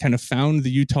kind of found the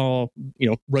Utah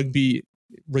Rugby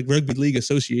League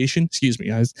Association? Excuse me,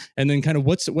 guys. And then kind of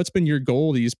what's been your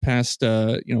goal these past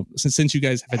since you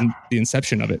guys have had the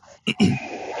inception of it?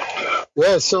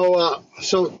 Yeah, so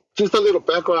just a little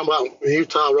background about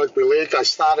Utah Rugby League. I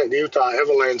started Utah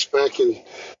Avalanche back in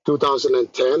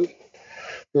 2010.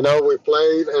 We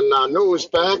played, and New is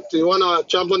back. Do you want to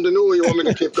jump on the New, or you want me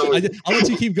to keep going? I'll let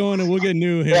you keep going, and we'll get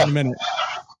New here in a minute.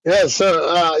 Yeah,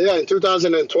 so, in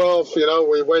 2012,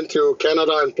 we went to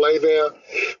Canada and played there.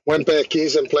 Went back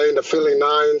east and played in the Philly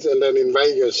Nines and then in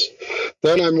Vegas.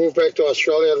 Then I moved back to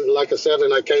Australia, like I said,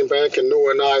 and I came back, and New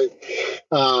and I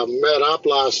met up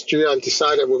last year and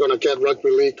decided we're going to get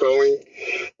rugby league going.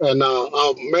 And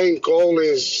our main goal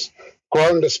is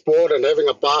growing the sport and having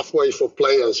a pathway for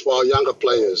players, for our younger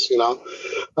players, we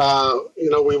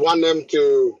want them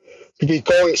to be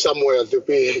going somewhere, to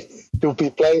be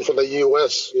playing for the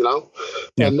US,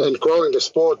 and growing the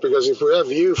sport, because if we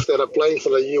have youth that are playing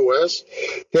for the US,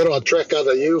 that'll attract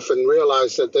other youth and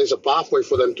realize that there's a pathway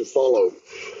for them to follow.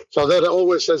 So that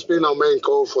always has been our main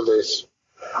goal for this.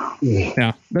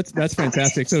 Yeah. That's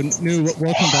fantastic. So, Nu,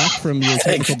 welcome back from your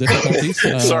technical difficulties.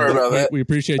 Sorry about that. We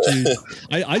appreciate you.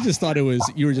 I just thought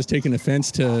you were just taking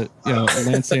offense to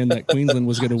Lance saying that Queensland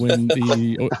was going to win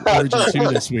the Origin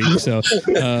 2 this week. So,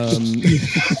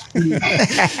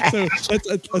 so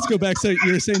let's go back. So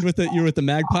you were saying you were with the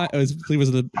Magpie. I believe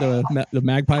was the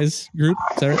Magpies group.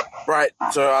 Is that right? Right.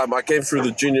 So I came through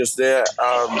the juniors there.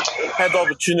 Had the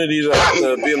opportunity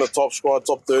to be in the top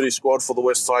 30 squad for the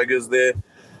West Tigers there.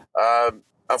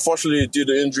 Unfortunately, due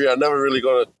to injury, I never really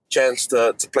got a chance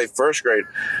to play first grade,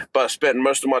 but I spent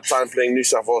most of my time playing New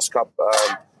South Wales Cup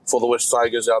for the West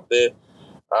Tigers out there.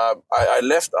 I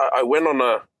left. I went on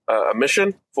a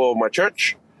mission for my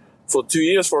church for 2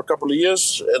 years, for a couple of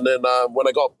years, and then when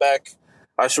I got back,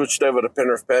 I switched over to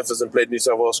Penrith Panthers and played New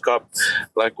South Wales Cup,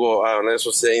 like what Lance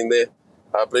was saying there.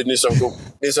 I played New South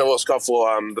Wales Cup for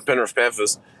the Penrith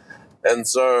Panthers. And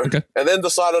so, and then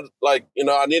decided, I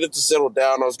needed to settle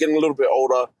down. I was getting a little bit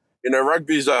older.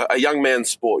 Rugby's a young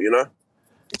man's sport,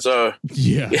 So,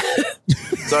 yeah.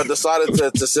 So I decided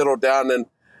to settle down. And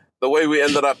the way we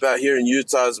ended up out here in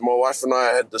Utah is my wife and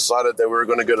I had decided that we were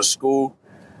going to go to school.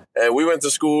 And we went to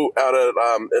school out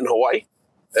in Hawaii,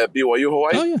 at BYU,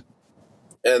 Hawaii. Oh, yeah.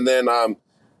 And then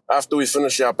after we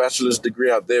finished our bachelor's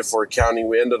degree out there for accounting,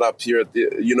 we ended up here at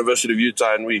the University of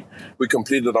Utah, and we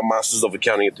completed our Masters of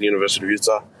Accounting at the University of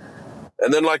Utah.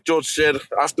 And then, like George said,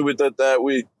 after we did that,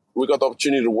 we got the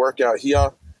opportunity to work out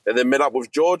here and then met up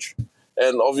with George.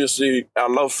 And obviously, our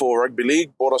love for rugby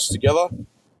league brought us together,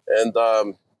 and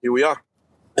here we are.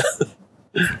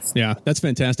 Yeah, that's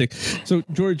fantastic. So,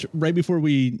 George, right before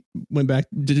we went back,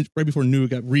 right before Nu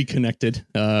got reconnected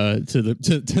to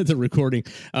the recording,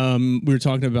 we were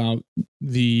talking about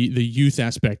the youth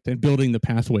aspect and building the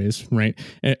pathways, right?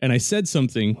 And I said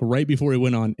something right before we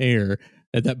went on air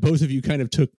that both of you kind of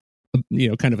took,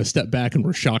 kind of a step back and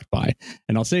were shocked by.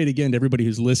 And I'll say it again to everybody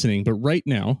who's listening. But right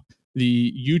now,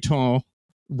 the Utah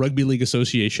Rugby League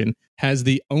Association has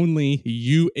the only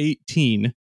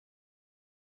U18,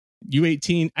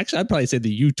 actually, I'd probably say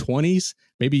the U20s,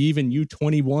 maybe even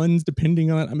U21s, depending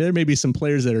on, there may be some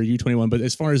players that are U21, but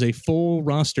as far as a full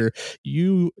roster,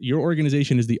 your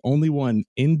organization is the only one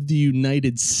in the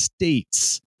United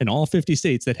States, in all 50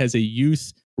 states, that has a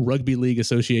youth rugby league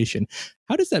association.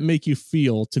 How does that make you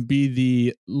feel to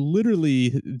be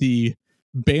literally the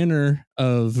banner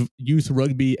of youth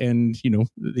rugby and,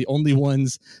 the only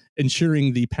ones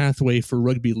ensuring the pathway for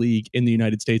rugby league in the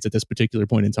United States at this particular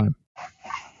point in time?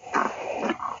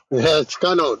 Yeah, it's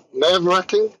kind of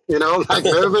nerve-wracking,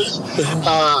 nervous.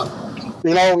 I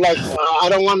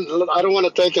don't want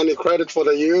to take any credit for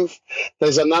the youth.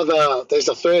 There's a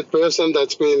third person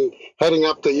that's been heading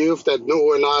up the youth that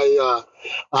Nu and I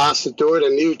asked to do it,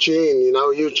 and Eugene.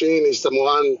 Eugene is the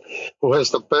one who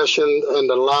has the passion and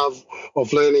the love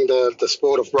of learning the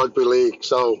sport of rugby league.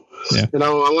 So, I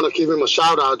want to give him a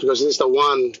shout out because he's the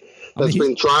one that's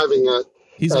been driving it.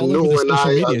 He's all over the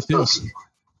social media too.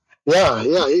 Yeah,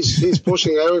 he's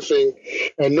pushing everything,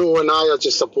 and Nu and I are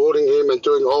just supporting him and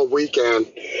doing all we can.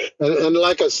 And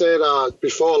like I said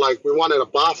before, we wanted a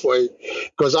pathway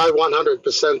because I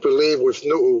 100% believe with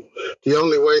Nu, the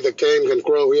only way the game can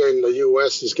grow here in the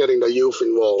U.S. is getting the youth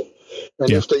involved. And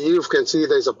if the youth can see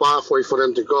there's a pathway for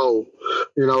them to go,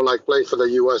 playing for the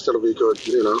U.S., that'll be good,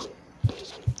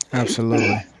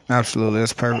 Absolutely,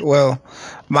 that's perfect. Well,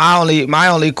 my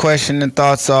only question and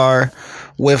thoughts are,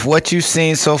 with what you've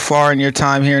seen so far in your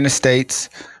time here in the States,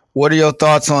 what are your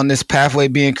thoughts on this pathway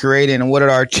being created, and what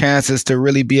are our chances to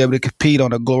really be able to compete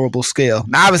on a global scale?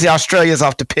 Now, obviously, Australia's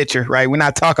off the picture, right? We're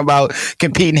not talking about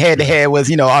competing head-to-head with,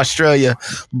 Australia,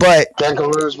 but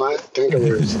kangaroos, man,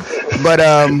 kangaroos. But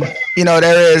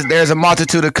there's a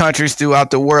multitude of countries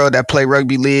throughout the world that play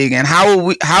rugby league, and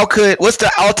what's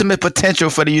the ultimate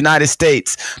potential for the United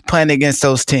States playing against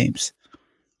those teams?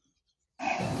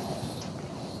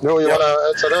 No, you want to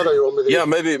answer that, or you want me to? Yeah,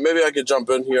 maybe I could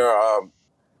jump in here.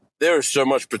 There is so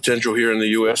much potential here in the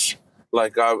U.S.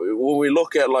 When we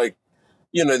look at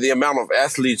the amount of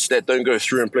athletes that don't go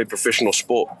through and play professional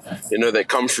sport, that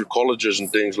come through colleges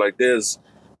and things, there's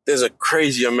a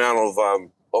crazy amount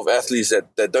of athletes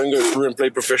that don't go through and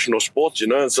play professional sports,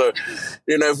 and so,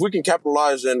 if we can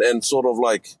capitalize and sort of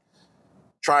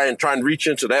try and reach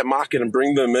into that market and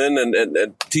bring them in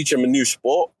and teach them a new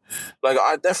sport,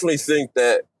 I definitely think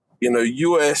that,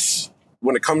 U.S.,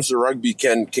 when it comes to rugby,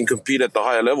 can compete at the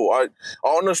higher level. I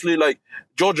honestly,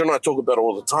 George and I talk about it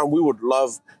all the time, we would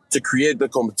love to create the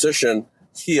competition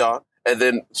here and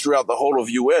then throughout the whole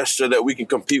of U.S. so that we can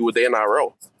compete with the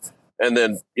NRL. And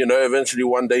then, eventually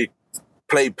one day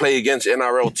play against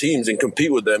NRL teams and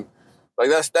compete with them.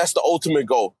 That's the ultimate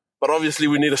goal. but obviously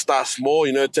we need to start small,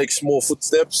 take small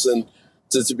footsteps and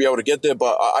to be able to get there.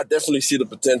 But I definitely see the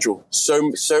potential.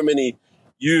 So many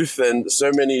youth and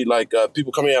so many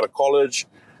people coming out of college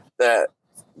that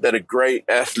are great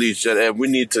athletes, and we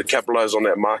need to capitalize on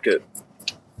that market.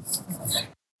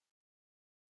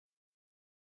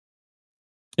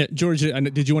 Yeah, George,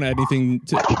 did you want to add anything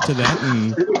to that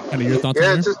and kind of your thoughts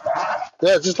on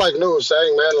that? Just like Lou was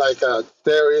saying, man,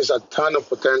 there is a ton of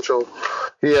potential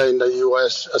here in the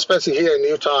U.S., especially here in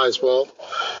Utah as well.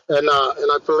 And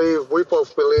we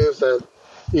both believe that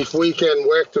if we can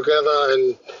work together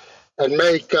and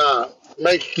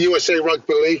make USA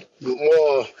Rugby League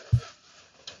more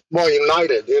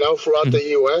united, throughout the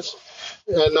U.S.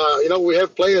 And, we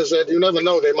have players that you never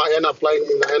know, they might end up playing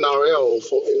in the NRL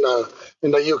in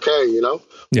the UK,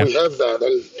 Yeah. We have that.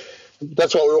 And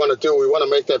that's what we want to do. We want to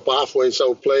make that pathway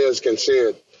so players can see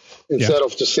it instead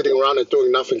of just sitting around and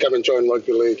doing nothing, come and join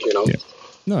Rugby League, Yeah.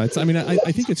 No, I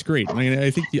think it's great. I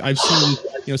think I've seen,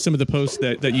 some of the posts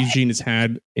that Eugene has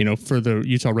had, for the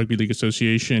Utah Rugby League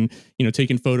Association,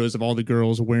 taking photos of all the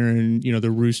girls wearing, the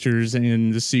Roosters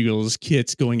and the Seagulls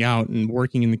kits going out and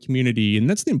working in the community. And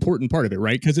that's the important part of it,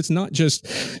 right? Because it's not just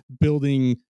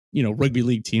building, rugby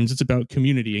league teams. It's about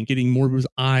community and getting more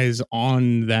eyes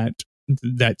on that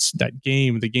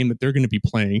game, the game that they're going to be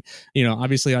playing.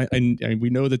 Obviously we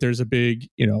know that there's a big,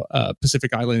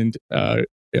 Pacific Island, I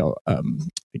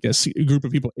guess a group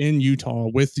of people in Utah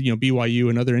with, BYU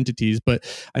and other entities.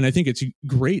 And I think it's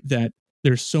great that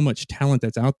there's so much talent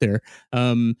that's out there.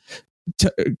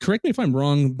 Correct me if I'm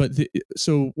wrong, but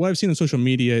so what I've seen on social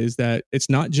media is that it's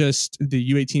not just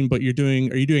the U18, but are you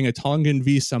doing a Tongan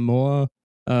v Samoa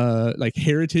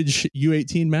heritage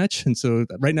U18 match? And so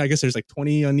right now, I guess there's at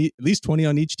least 20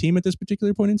 on each team at this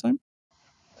particular point in time.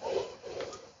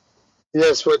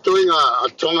 Yes, we're doing a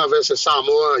Tonga versus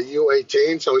Samoa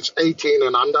U18, so it's 18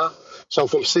 and under. So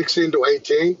from 16 to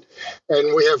 18.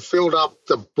 And we have filled up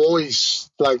the boys,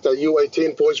 like the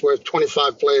U18 boys, we have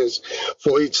 25 players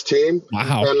for each team.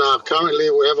 Wow. And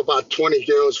currently we have about 20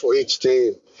 girls for each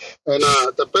team. And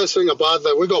the best thing about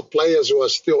that, we got players who are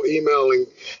still emailing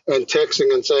and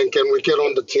texting and saying, can we get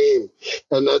on the team?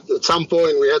 And at some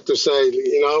point we had to say,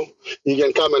 you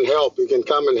can come and help. You can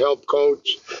come and help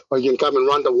coach, or you can come and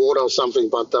run the water or something.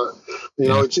 But,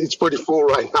 it's pretty full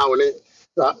right now. And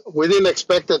we didn't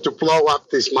expect it to blow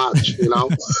up this much,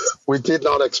 We did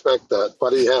not expect that,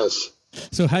 but it has.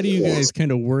 So how do you guys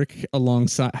kind of work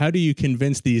alongside? How do you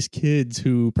convince these kids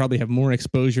who probably have more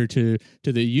exposure to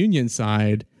the union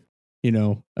side,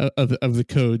 of the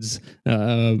codes,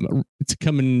 to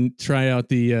come and try out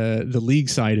the league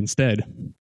side instead?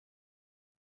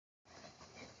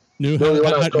 How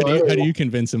do you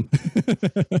convince them?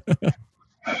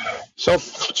 So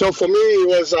for me,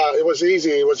 it was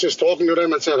easy. It was just talking to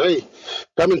them and said, hey,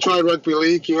 come and try Rugby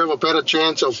League. You have a better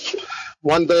chance of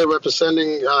one day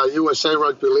representing USA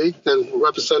Rugby League than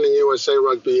representing USA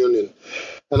Rugby Union.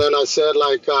 And then I said,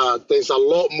 there's a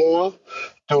lot more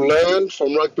to learn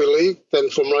from Rugby League than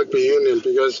from Rugby Union,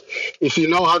 because if you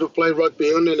know how to play Rugby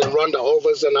Union and run the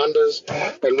overs and unders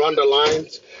and run the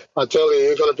lines, I tell you,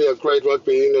 you're going to be a great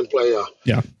Rugby Union player.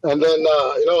 Yeah. And then,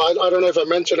 I don't know if I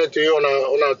mentioned it to you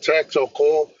on a text or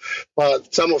call,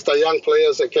 but some of the young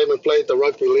players that came and played the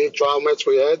Rugby League trial match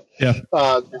we had,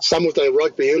 some of the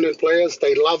Rugby Union players,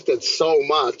 they loved it so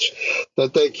much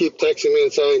that they keep texting me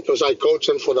and saying, because I coach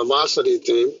them for the varsity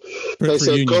team, they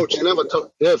said, Union. Coach, you never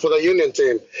told, for the Union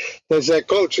team. They said,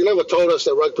 Coach, you never told us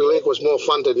that Rugby League was more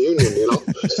fun than Union,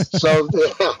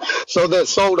 So they're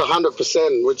sold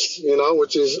 100%, which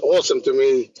is awesome to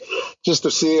me, just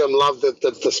to see them love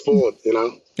the sport,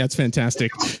 That's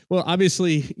fantastic. Well,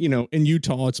 obviously, in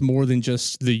Utah, it's more than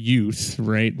just the youth,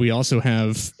 right? We also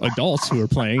have adults who are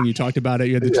playing. You talked about it.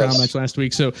 You had the trial match last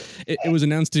week. So it was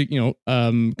announced, a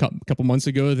couple months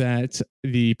ago that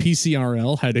the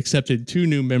PCRL had accepted 2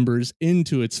 new members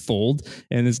into its fold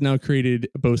and has now created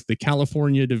both the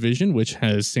California division, which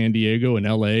has San Diego and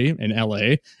LA,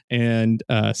 and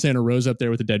Santa Rosa up there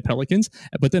with the Dead Pelicans.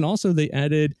 But then also they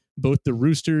added both the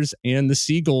Roosters and the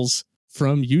Seagulls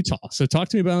from Utah. So talk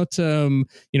to me about,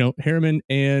 Harriman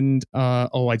and,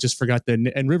 I just forgot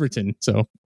and Riverton. So.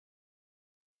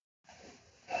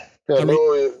 Yeah,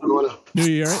 you want to?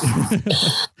 You all right?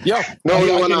 Yeah. No,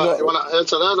 you want to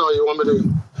answer that, or you want me to?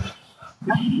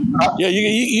 Yeah,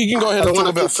 you can go ahead and talk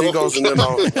about Seagulls, and then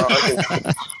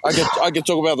I can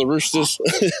talk about the Roosters.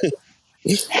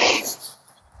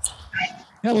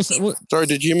 Yeah. Sorry,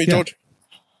 did you hear me, George?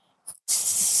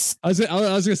 I was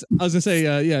gonna say,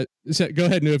 go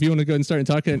ahead, Nu. If you want to go and start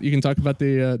talking, you can talk about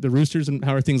the Roosters and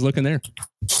how are things looking there.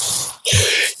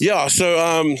 Yeah,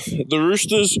 so the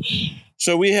Roosters.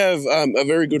 So we have a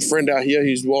very good friend out here.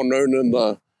 He's well known in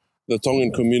the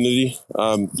Tongan community,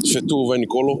 Fetu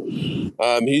Vanikolo.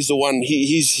 He's the one,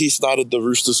 he started the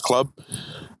Roosters Club.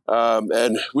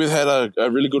 And we've had a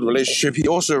really good relationship. He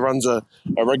also runs a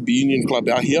rugby union club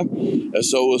out here. And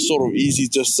so it was sort of easy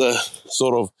just to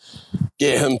sort of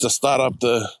get him to start up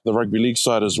the rugby league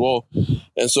side as well.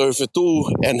 And so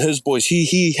Fetu and his boys,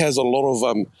 he has a lot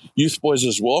of youth boys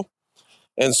as well.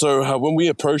 And so when we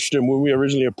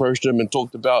originally approached him and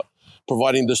talked about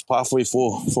providing this pathway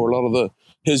for a lot of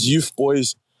his youth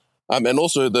boys, and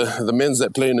also the men's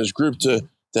that play in his group to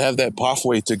have that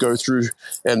pathway to go through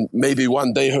and maybe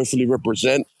one day hopefully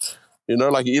represent,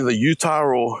 like either Utah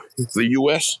or the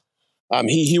US.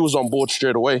 He was on board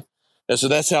straight away. And so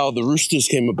that's how the Roosters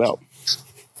came about.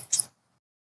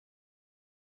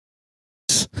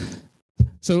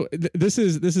 So this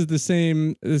is the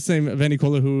same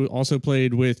Vanicola who also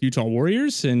played with Utah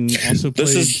Warriors and also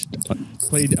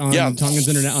played on Tongan's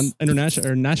international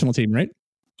or national team, right?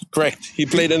 Correct. He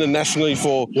played internationally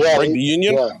for Rugby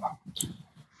Union.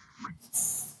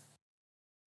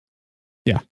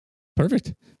 Yeah,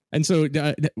 perfect. And so,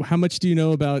 how much do you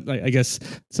know about, like, I guess,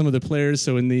 some of the players?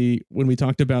 So when we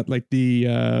talked about like the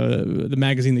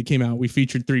magazine that came out, we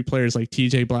featured 3 players like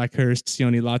TJ Blackhurst,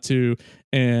 Sione Latu,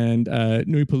 and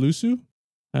Nui Pelusu,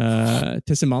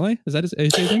 Tesimale. Is that his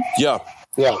name? Yeah.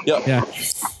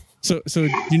 So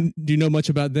do you know much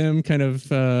about them, kind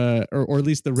of, or at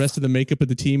least the rest of the makeup of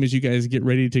the team as you guys get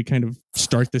ready to kind of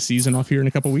start the season off here in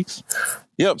a couple of weeks?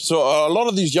 Yep. So a lot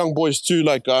of these young boys too,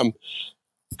 like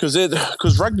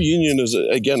because rugby union is,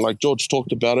 again, like George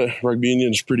talked about it, rugby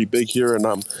union is pretty big here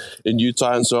in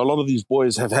Utah, and so a lot of these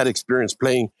boys have had experience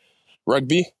playing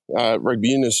rugby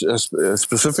union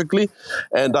specifically,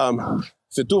 and Fetu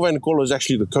Vanikolo is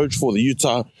actually the coach for the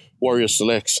Utah Warriors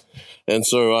Selects, and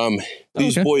so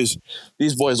these boys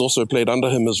also played under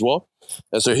him as well,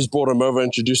 and so he's brought them over,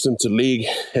 introduced them to league,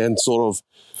 and sort of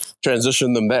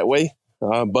transitioned them that way.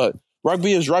 But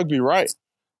rugby is rugby, right?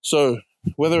 So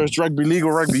whether it's rugby league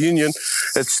or rugby union,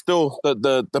 it's still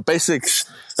the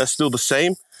basics are still the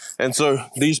same. And so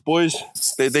these boys,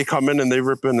 they come in and they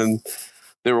rip in and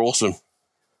they're awesome.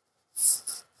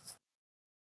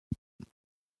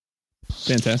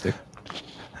 Fantastic.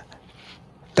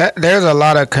 There's a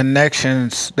lot of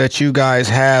connections that you guys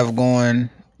have going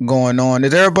on.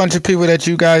 Is there a bunch of people that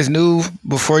you guys knew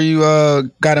before you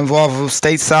got involved with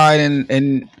stateside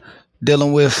and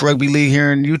dealing with rugby league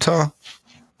here in Utah?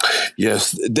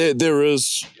 Yes, there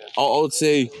is. I would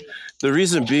say the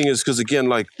reason being is because, again,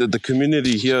 like the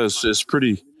community here is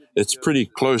pretty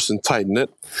close and tight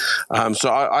knit. So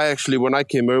I actually, when I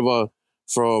came over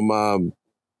from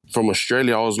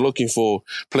Australia, I was looking for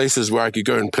places where I could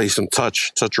go and play some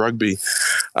touch rugby.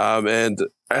 And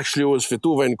actually, it was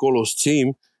Fetu Vanikolo's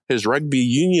team, his rugby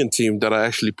union team, that I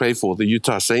actually played for, the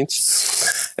Utah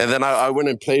Saints. And then I went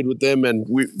and played with them, and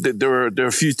there were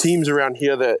a few teams around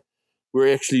here that we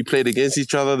actually played against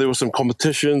each other. There were some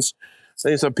competitions.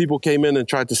 And some people came in and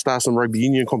tried to start some rugby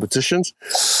union competitions,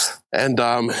 and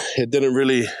it didn't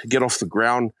really get off the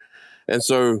ground. And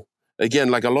so,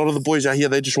 again, like a lot of the boys out here,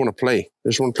 they just want to play. They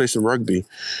just want to play some rugby.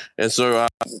 And so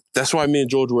that's why me and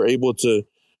George were able to,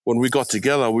 when we got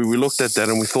together, we looked at that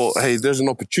and we thought, hey, there's an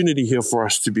opportunity here for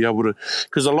us to be able to,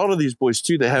 because a lot of these boys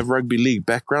too, they have rugby league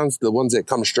backgrounds, the ones that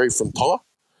come straight from Tonga.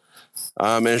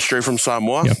 And straight from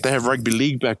Samoa. Yep. They have rugby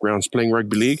league backgrounds, playing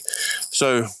rugby league.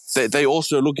 So they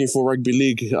also looking for rugby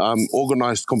league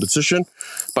organized competition,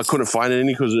 but couldn't find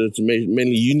any because it's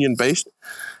mainly union-based.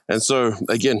 And so,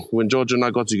 again, when George and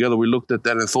I got together, we looked at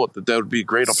that and thought that would be a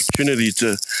great opportunity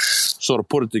to sort of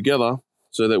put it together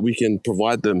so that we can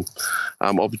provide them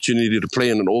opportunity to play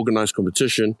in an organized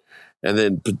competition and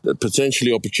then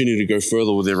potentially opportunity to go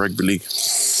further with their rugby league.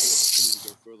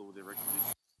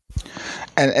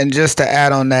 And just to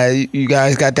add on that, you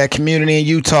guys got that community in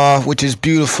Utah, which is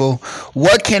beautiful.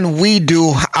 What can we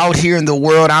do out here in the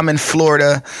world? I'm in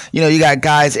Florida. You got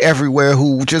guys everywhere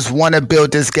who just want to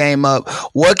build this game up.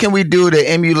 What can we do to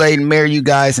emulate and marry you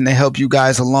guys and to help you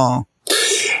guys along?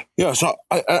 Yeah, so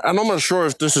I'm not sure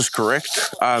if this is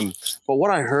correct, but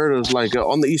what I heard is like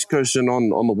on the East Coast and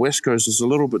on the West Coast, it's a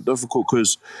little bit difficult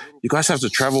because you guys have to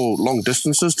travel long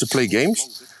distances to play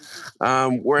games.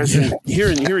 Whereas here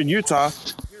in Utah,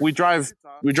 we drive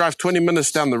 20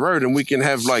 minutes down the road and we can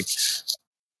have like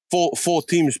four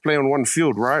teams play on one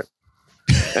field, right?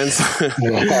 And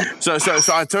so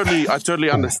I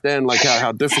totally understand like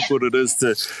how difficult it is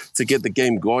to get the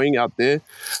game going out there.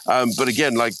 But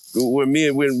again, like when me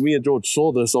and George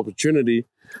saw this opportunity,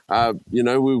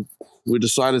 we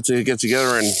decided to get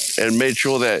together and made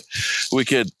sure that we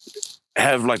could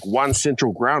have like one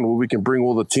central ground where we can bring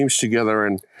all the teams together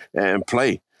and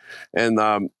play.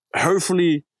 And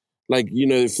hopefully, like, you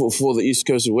know, for the East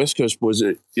Coast and West Coast boys,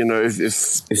 you know, if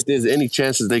there's any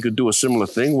chances they could do a similar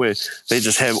thing where they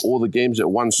just have all the games at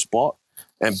one spot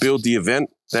and build the event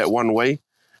that one way.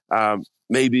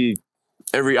 Maybe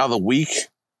every other week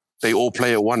they all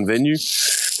play at one venue.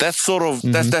 That's sort of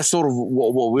that's sort of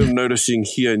what we're noticing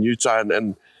here in Utah.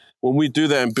 And when we do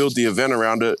that and build the event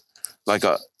around it, like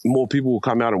more people will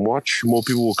come out and watch. More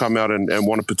people will come out and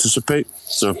want to participate.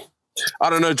 So I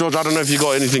don't know, George. I don't know if you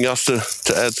got anything else to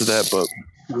add to that, but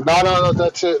no,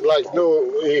 that's it. Like, no,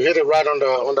 you hit it right on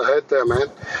the head there, man.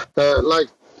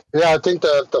 I think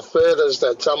the furthest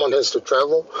that someone has to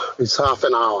travel is half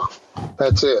an hour.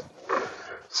 That's it.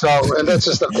 So, and that's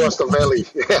just across the valley.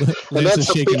 And that's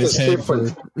the biggest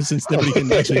difference. Since nobody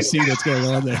can actually see what's going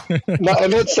on there. No,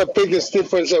 and that's the biggest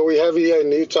difference that we have here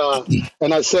in Utah.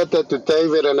 And I said that to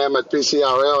David and them at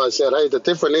PCRL. I said, hey, the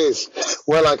difference is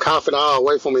we're like half an hour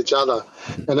away from each other.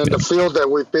 And then the field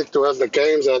that we picked to have the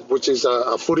games at, which is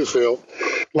a footy field,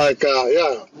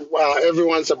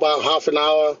 everyone's about half an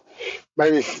hour,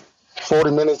 maybe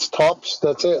 40 minutes tops.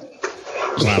 That's it.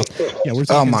 Wow. Yeah, we're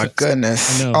talking, oh my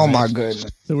goodness. Know, oh right? my goodness.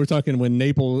 So we're talking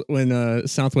when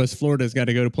Southwest Florida's got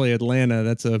to go to play Atlanta,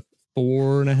 that's a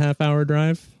 4.5 hour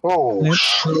drive. Oh,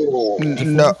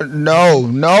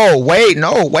 no, way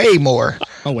more.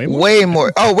 Oh, way more. Way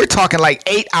more. Oh, we're talking like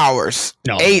 8 hours.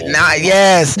 No. 8, 9.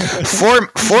 Yes.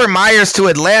 Fort Myers to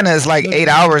Atlanta is like 8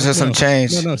 hours or some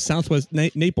change. No. Southwest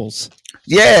Naples.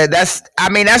 Yeah, that's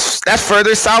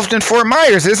further south than Fort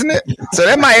Myers, isn't it? So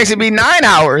that might actually be 9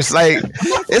 hours. Like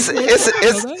it's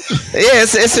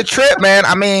a trip, man.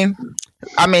 I mean,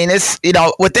 it's, you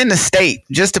know, within the state,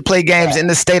 just to play games in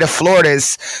the state of Florida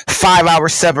is 5 hour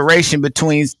separation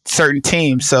between certain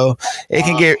teams. So it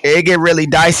can get really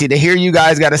dicey. To hear you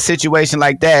guys got a situation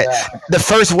like that, the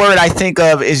first word I think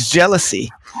of is jealousy.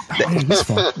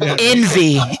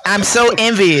 Envy. I'm so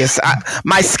envious.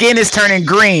 My skin is turning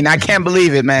green. I can't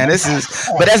believe it, man.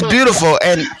 But that's beautiful.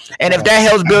 And if that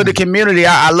helps build a community,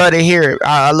 I love to hear it.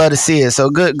 I love to see it. So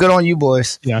good on you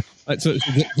boys. Yeah. So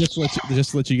just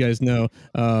to let you guys know,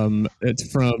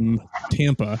 it's from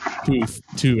Tampa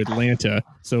to Atlanta.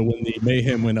 So when the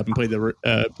Mayhem went up and played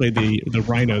the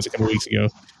Rhinos a couple weeks ago,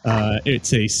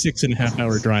 it's a 6.5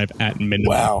 hour drive at minimum.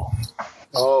 Wow.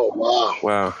 Oh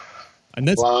wow. And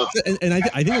that's and I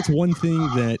think that's one thing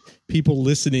that people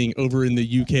listening over in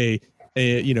the UK,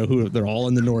 you know, who they're all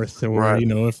in the north, or right. You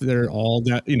know, if they're all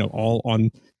that, you know, all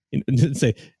on,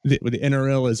 say the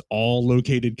NRL is all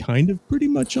located kind of pretty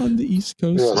much on the East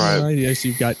Coast, right? Yes,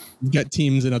 you've got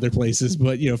teams in other places,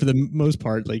 but you know, for the most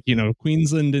part, like, you know,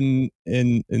 Queensland and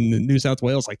New South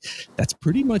Wales, like that's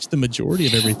pretty much the majority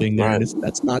of everything there. Right. And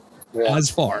that's not as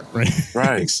far, right?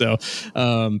 Right. So,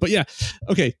 but yeah,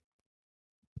 okay.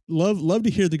 Love to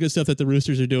hear the good stuff that the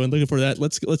Roosters are doing. Looking for that.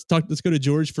 Let's go to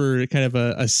George for kind of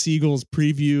a Seagulls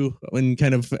preview and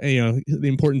kind of, you know, the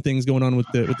important things going on with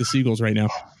the Seagulls right now.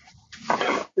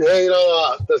 Yeah, you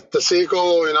know, the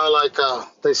Seagull, you know, like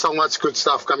there's so much good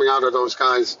stuff coming out of those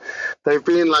guys. They've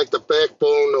been like the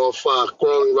backbone of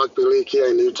growing rugby league here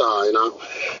in Utah, you know.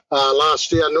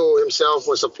 Last year, Nuhu himself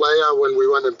was a player when we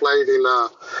went and played in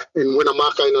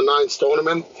Winnemucca in the 9th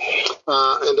tournament.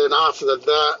 And then after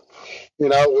that, you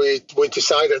know, we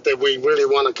decided that we really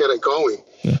want to get it going.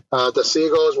 Yeah. The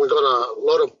Seagulls, we got a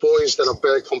lot of boys that are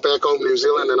from back home, New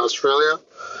Zealand and Australia.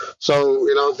 So,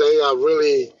 you know, they are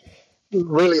really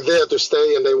there to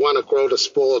stay, and they want to grow the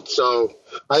sport. So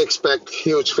I expect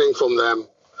huge thing from them,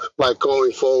 like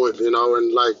going forward, you know,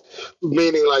 and like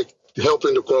meaning like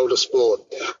helping to grow the sport.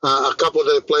 A couple of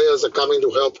the players are coming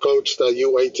to help coach the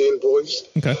U18 boys.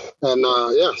 Okay. And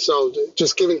so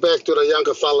just giving back to the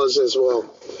younger fellas as well.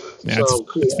 Yeah, so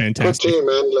it's fantastic. Good team,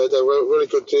 man. Like, they're a really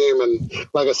good team, and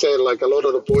like I said, like a lot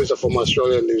of the boys are from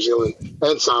Australia and New Zealand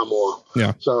and Samoa.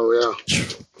 Yeah. So yeah.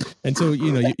 And so,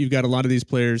 you know, you've got a lot of these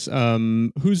players.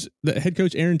 Who's the head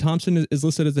coach? Aaron Thompson is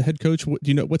listed as the head coach. Do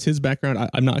you know what's his background?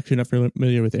 I'm not actually not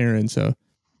familiar with Aaron. So,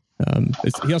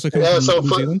 he also comes from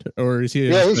New Zealand, or is he?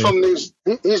 Yeah, he's from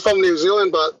New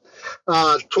Zealand, but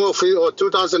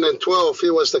 2012,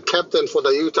 he was the captain for the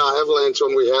Utah Avalanche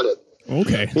when we had it.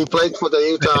 Okay. He played for the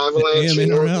Utah Avalanche.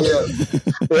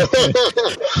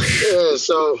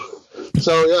 So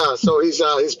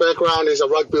his background, he's a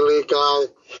rugby league guy.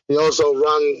 He also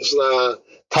runs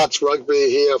touch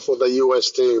rugby here for the U.S.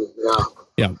 team.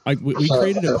 Yeah. We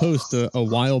created a post a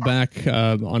while back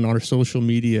on our social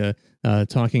media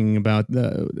talking about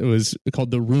it was called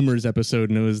the Rumors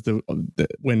episode, and it was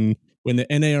when when the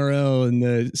NARL and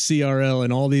the CRL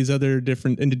and all these other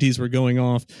different entities were going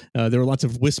off, there were lots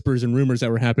of whispers and rumors that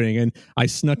were happening. And I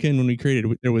snuck in when we created.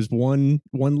 There was one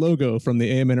logo from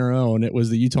the AMNRL, and it was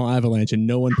the Utah Avalanche, and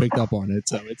no one picked up on it.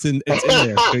 So it's in there.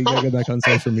 So you gotta go back on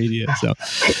social media. So,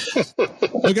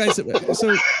 well, guys, so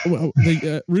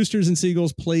the Roosters and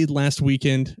Seagulls played last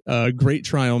weekend. Great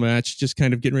trial match. Just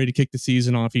kind of getting ready to kick the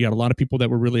season off. You got a lot of people that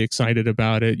were really excited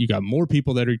about it. You got more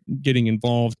people that are getting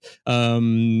involved.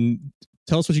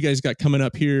 Tell us what you guys got coming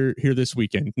up here this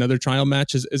weekend. Another trial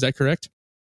match, is that correct?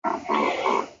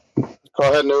 Go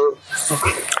ahead, Noor.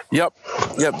 Yep,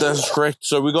 that's correct.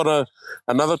 So we got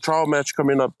another trial match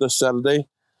coming up this Saturday.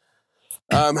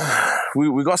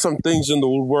 We got some things in the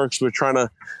woodworks we're trying to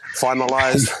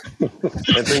finalize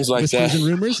and things like Whispers that. And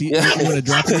rumors? You want to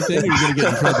drop anything, or you're going to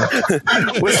get in trouble?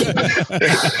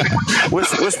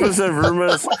 Whispers and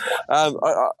rumors.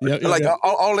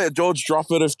 I'll let George drop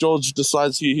it if George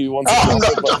decides he wants to drop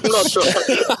it. I'm not sure.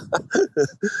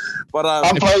 But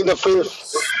I'm playing the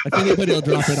fifth. If anybody will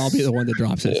drop it, I'll be the one that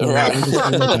drops it. So Right.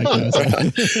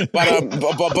 Right.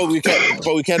 But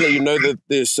we can let you know that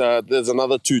there's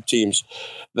another two teams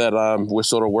that we're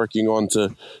sort of working on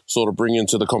to sort of bring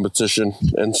into the competition,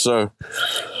 and so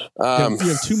you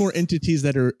have two more entities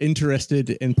that are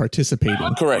interested in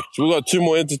participating. Correct. We got two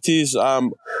more entities.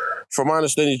 From my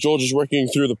understanding, George is working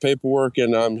through the paperwork,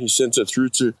 and he sent it through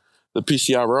to the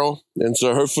PCRL, and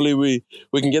so hopefully we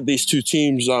can get these two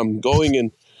teams going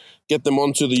and get them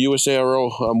onto the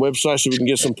USARL website so we can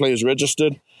get some players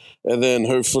registered, and then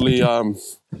hopefully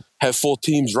have 4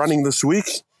 teams running this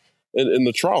week in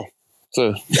the trial.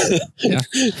 So yeah,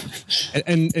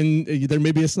 and there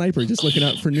may be a sniper just looking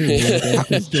out for news.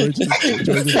 George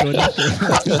is going after.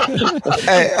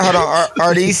 Hey, hold on.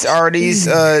 Are these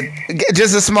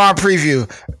just a small preview?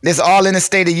 This all in the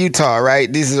state of Utah, right?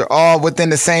 These are all within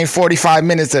the same 45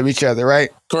 minutes of each other, right?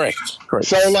 Correct.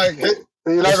 So, like,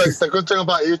 the good thing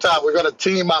about Utah, we got a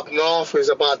team up north is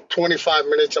about 25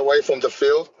 minutes away from the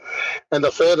field, and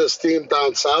the furthest team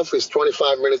down south is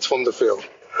 25 minutes from the field.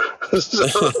 So,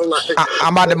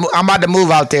 I'm about to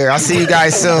move out there. I'll see you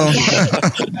guys soon.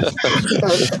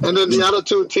 and then the other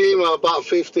two teams are about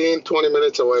 15, 20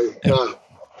 minutes away. Yeah.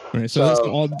 Right, so that's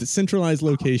all the centralized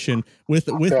location with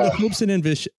the hopes and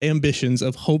ambitions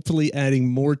of hopefully adding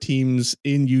more teams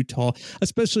in Utah,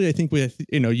 especially I think with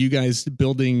you guys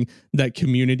building that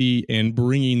community and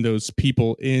bringing those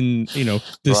people in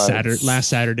this last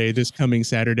Saturday, this coming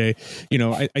Saturday.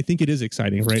 I think it is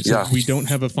exciting, right? So we don't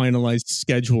have a finalized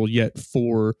schedule yet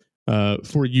for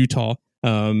Utah.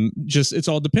 Just it's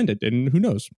all dependent, and who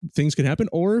knows, things could happen,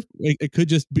 or it could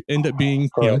just end up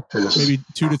being maybe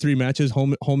 2 to 3 matches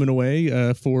home and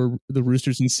away for the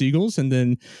Roosters and Seagulls, and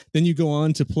then you go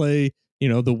on to play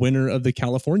the winner of the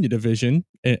California division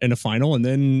in a final, and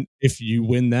then if you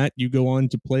win that, you go on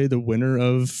to play the winner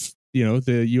of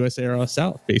the USARL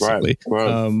South, basically.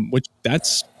 Right. Which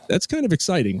that's kind of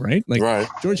exciting, right? Like, right.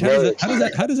 George, how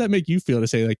does that make you feel to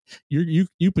say, like,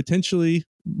 you potentially,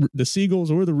 the Seagulls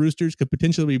or the Roosters could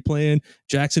potentially be playing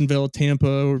Jacksonville,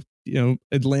 Tampa, or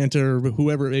Atlanta, or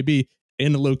whoever it may be,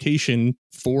 in a location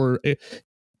for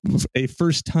a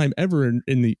first time ever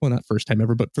not first time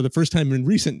ever, but for the first time in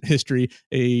recent history,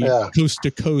 a coast to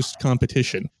coast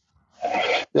competition.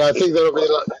 Yeah, I think that'll be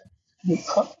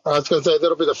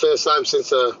that'll be the first time since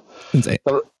the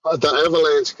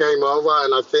Avalanche came over,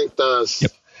 and I think the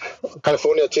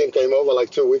California team came over like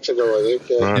 2 weeks ago, I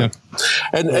think. Right.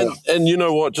 And you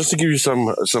know what? Just to give you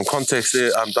some context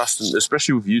there, Dustin,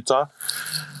 especially with Utah,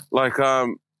 like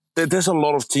there's a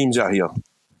lot of teams out here.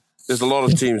 There's a lot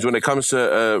of teams when it comes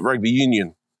to rugby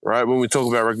union, right? When we talk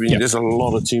about rugby union, there's a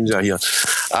lot of teams out here.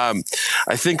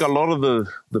 I think a lot of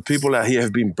the people out here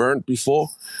have been burnt before,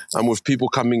 with people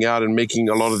coming out and making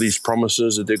a lot of these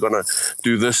promises that they're going to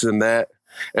do this and that.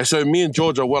 And so me and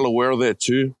George are well aware of that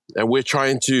too. And we're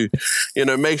trying to,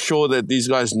 make sure that these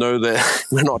guys know that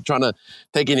we're not trying to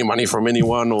take any money from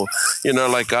anyone, or, in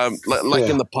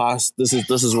the past, this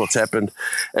is what's happened.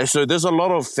 And so there's a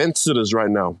lot of fence sitters right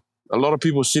now. A lot of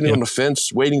people sitting on the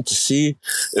fence, waiting to see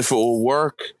if it will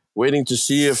work, waiting to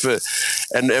see if it,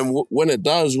 and when it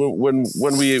does, when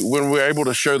we're able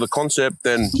to show the concept,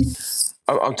 then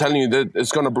I'm telling you that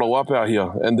it's going to blow up out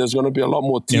here, and there's going to be a lot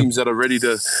more teams that are ready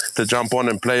to jump on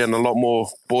and play, and a lot more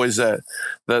boys that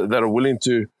are willing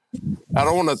to. I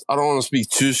don't want to speak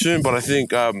too soon, but I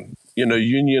think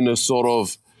union is sort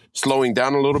of slowing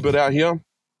down a little bit out here,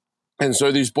 and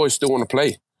so these boys still want to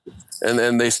play,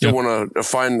 and they still want to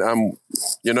find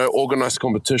organized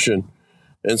competition.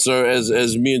 And so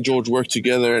as me and George work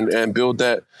together and build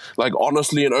that, like,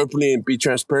 honestly and openly and be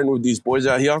transparent with these boys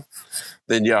out here,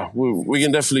 then yeah, we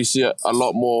can definitely see a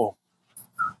lot more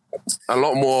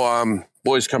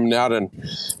boys coming out and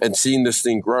seeing this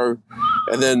thing grow.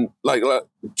 And then, like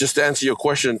just to answer your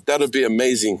question, that would be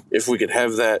amazing if we could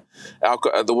have that,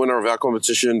 the winner of our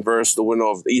competition versus the winner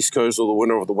of the East Coast or the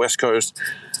winner of the West Coast.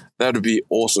 That would be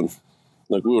awesome.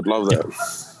 Like, we would love that.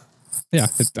 Yeah,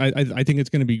 I think it's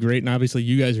going to be great. And obviously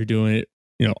you guys are doing it,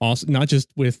 also not just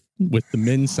with the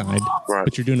men's side, right,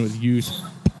 but you're doing it with youth,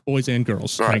 boys and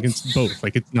girls. Right. Like, it's both.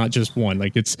 Like, it's not just one.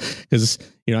 Like, it's because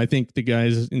I think the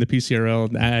guys in the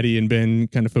PCRL, Addy and Ben,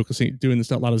 kind of doing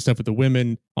a lot of the stuff with the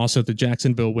women, also the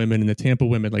Jacksonville women and the Tampa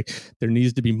women. Like, there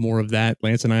needs to be more of that.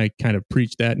 Lance and I kind of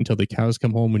preach that until the cows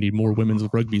come home. We need more women's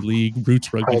rugby league,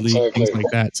 roots rugby league, things like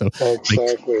that. So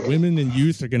like, women and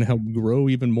youth are going to help grow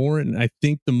even more. And I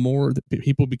think the more that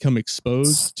people become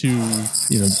exposed to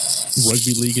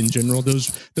rugby league in general,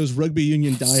 those rugby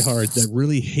union diehards that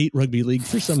really hate rugby league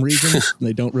for some reason, and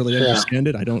they don't really understand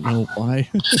it. I don't know why.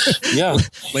 Yeah.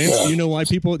 Lance, do you know why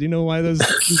those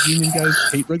union guys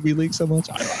hate rugby league so much?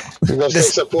 I don't know. Because they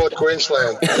support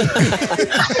Queensland.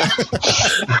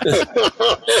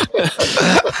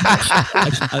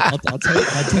 I'll tell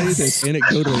you this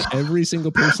anecdotally. Every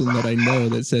single person that I know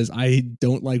that says I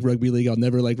don't like rugby league, I'll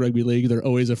never like rugby league, they're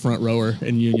always a front rower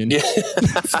in union. Yeah.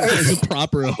 It's a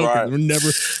proper hooker. Right. We're never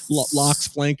locks,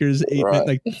 flankers, right,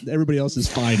 like everybody else is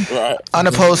fine. Right.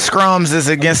 Unopposed scrums is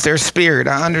against their spirit.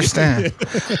 I understand.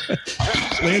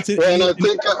 Lance, and I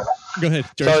think. Go ahead,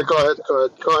 George. Sorry, go ahead. I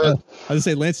was going to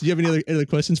say, Lance, do you have any other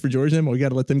questions for George? Then we got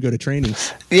to let them go to training.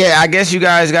 Yeah, I guess you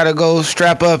guys got to go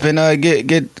strap up and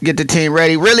get the team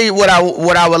ready. Really, what I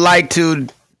would like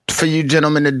for you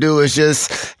gentlemen to do is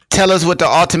just tell us what the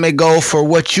ultimate goal for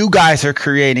what you guys are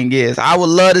creating is. I would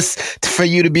love for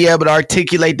you to be able to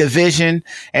articulate the vision,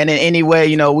 and in any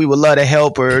way, we would love to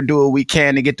help or do what we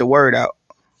can to get the word out.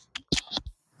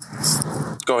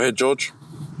 Go ahead, George.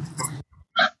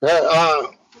 Yeah,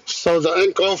 so the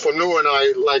end goal for Nu and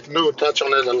I, like Nu touched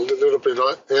on it a little bit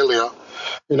earlier,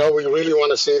 we really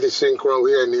want to see this thing grow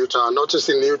here in Utah, not just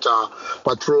in Utah,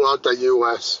 but throughout the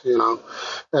U.S.,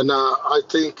 And I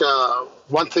think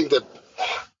one thing that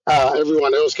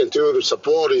everyone else can do to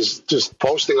support is just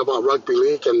posting about rugby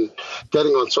league and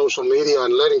getting on social media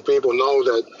and letting people know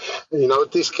that,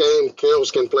 this game,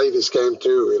 girls can play this game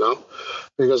too,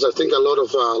 Because I think a lot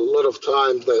of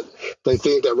times that they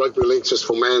think that rugby league is just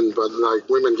for men, but like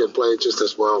women can play just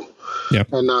as well. Yeah.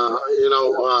 And I'm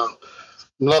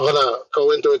not gonna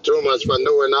go into it too much, but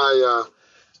Nu and I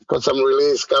got some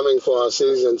release coming for our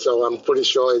season, so I'm pretty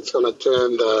sure it's gonna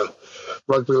turn the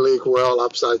rugby league world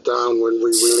upside down when we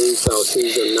release our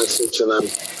season message to them.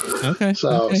 Okay.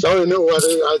 So sorry, Nu,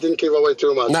 I didn't give away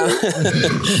too much. No,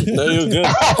 you're good.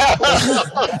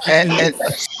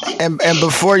 And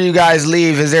before you guys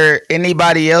leave, is there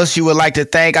anybody else you would like to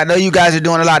thank? I know you guys are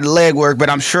doing a lot of legwork, but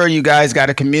I'm sure you guys got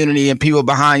a community and people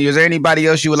behind you. Is there anybody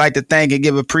else you would like to thank and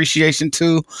give appreciation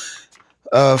to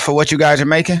for what you guys are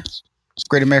making?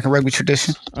 Great American rugby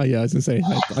tradition. Oh yeah, I was gonna say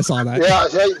I saw that. Yeah,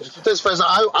 hey, this person,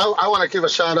 I want to give a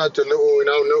shout out to Nu.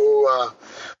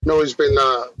 Nu has been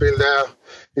there.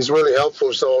 He's really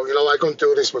helpful. So I couldn't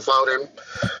do this without him.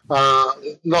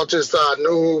 Not just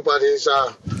Nu, but his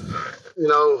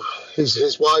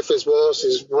wife as well.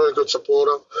 She's a very good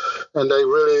supporter, and they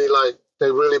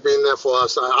really been there for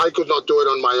us. I could not do it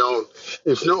on my own.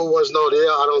 If Nu was not here,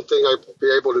 I don't think I'd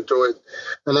be able to do it.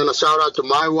 And then a shout out to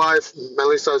my wife,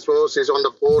 Melissa, as well. She's on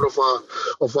the board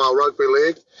of our rugby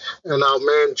league. And our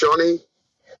man, Johnny.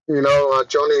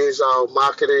 Johnny is our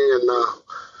marketing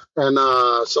and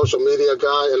social media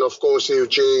guy. And, of course,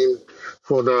 Eugene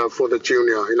for the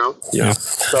junior, Yeah.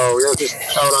 So, just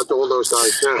shout out to all those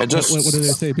guys. Yeah. What do they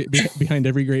say? Behind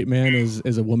every great man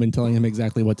is a woman telling him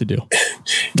exactly what to do.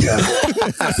 Yeah.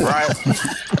 Right.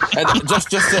 And just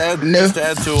to add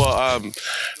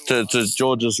to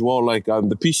George as well, like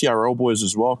the PCRO boys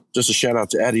as well. Just a shout out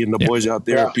to Addy and the boys out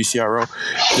there at PCRO.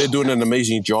 They're doing an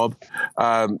amazing job.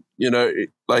 Like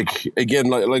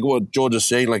what George is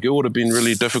saying, like it would have been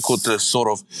really difficult to sort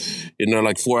of,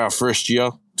 for our first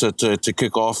year to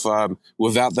kick off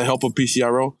without the help of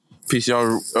PCRO.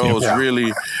 PCRO has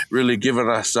really, really given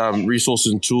us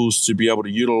resources and tools to be able to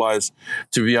utilize,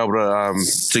 to be able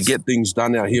to get things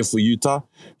done out here for Utah.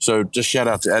 So just shout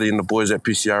out to Addy and the boys at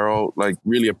PCRO. Like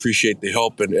really appreciate the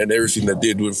help and everything that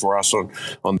they're doing for us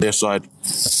on their side.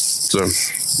 So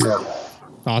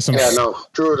Awesome. Yeah, no,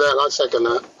 true that. I second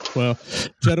that. Well,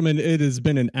 gentlemen, it has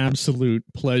been an absolute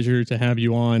pleasure to have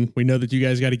you on. We know that you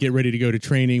guys got to get ready to go to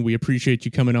training. We appreciate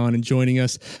you coming on and joining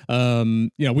us.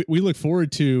 We look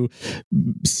forward to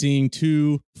seeing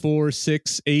 2, 4,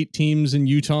 6, 8 teams in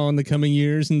Utah in the coming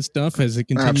years and stuff as it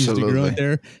continues to grow out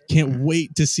there. Can't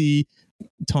wait to see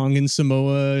Tongan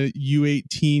Samoa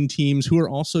U18 teams who are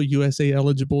also USA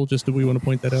eligible. Just that we want to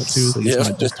point that out too. That it's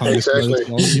not just Tongan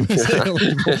USA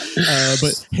eligible,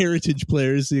 but heritage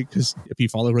players. Because if you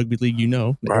follow rugby league, you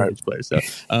know heritage players. So,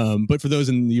 but for those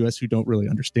in the US who don't really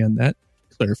understand that,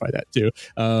 clarify that too.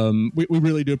 We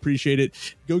really do appreciate it.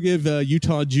 Go give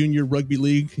Utah Junior Rugby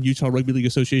League, Utah Rugby League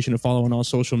Association, a follow on all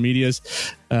social medias.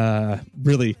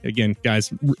 Really, again,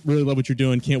 guys, really love what you're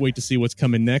doing. Can't wait to see what's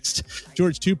coming next.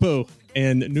 George Tupou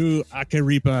and Nu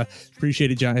Akaripa.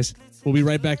 Appreciate it, guys. We'll be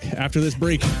right back after this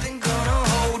break.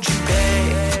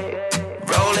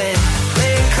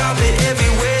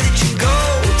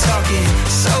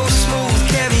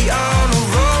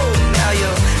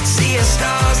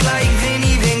 Stars like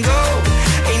Vinny Van Gogh.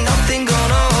 Ain't nothing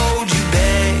gonna hold you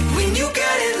back when you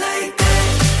got it like that.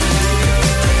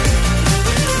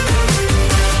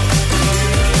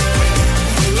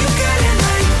 When you got it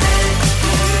like that.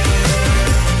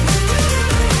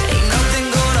 Ain't nothing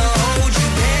gonna hold you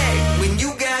back when you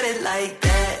got it like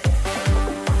that.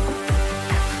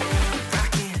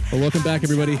 Well, welcome back,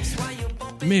 everybody.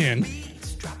 Man,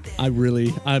 I'm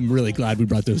really glad we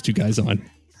brought those two guys on.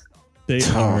 They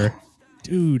are.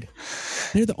 Dude,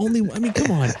 they're the only. I mean, come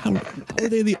on. How are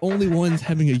they the only ones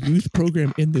having a youth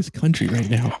program in this country right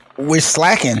now? We're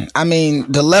slacking. I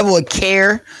mean, the level of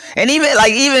care, and even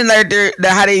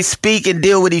how they speak and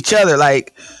deal with each other.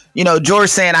 Like, you know, George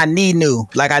saying, "I need Nu.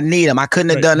 Like, I need him. I couldn't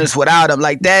have done this without him."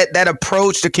 Like that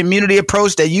approach, the community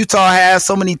approach that Utah has.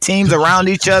 So many teams around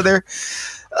each other.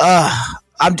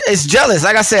 It's jealous.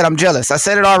 Like I said, I'm jealous. I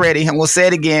said it already, and we'll say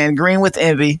it again. Green with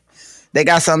envy. They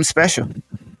got something special.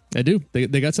 I do. They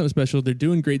got something special. They're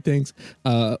doing great things.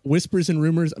 Whispers and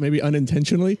rumors, maybe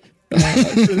unintentionally. We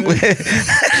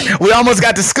almost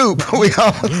got the scoop. We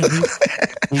know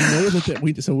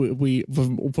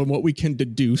that from what we can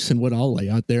deduce and what I'll lay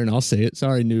out there, and I'll say it.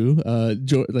 Sorry, Nu.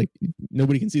 Like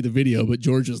nobody can see the video, but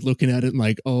George is looking at it and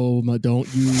like, oh my,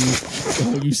 don't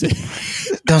you say,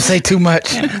 don't say too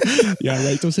much. Yeah,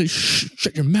 right. Don't say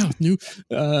shut your mouth, Nu.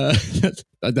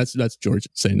 That's George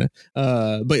saying that.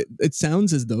 But it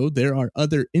sounds as though there are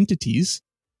other entities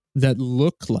that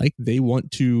look like they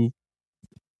want to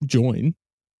join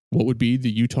what would be the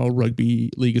Utah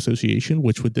Rugby League Association,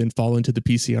 which would then fall into the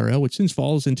PCRL, which then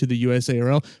falls into the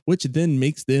USARL, which then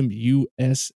makes them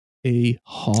USA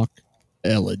Hawk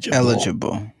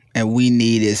eligible. And we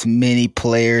need as many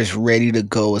players ready to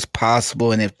go as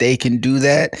possible. And if they can do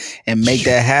that and make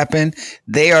that happen,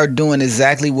 they are doing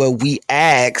exactly what we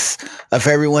ask of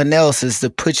everyone else, is to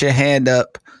put your hand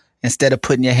up instead of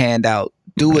putting your hand out.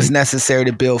 Do what's necessary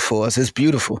to build for us. It's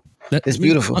beautiful. It's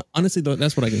beautiful. Honestly, though,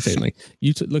 that's what I can say. Like,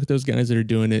 you look at those guys that are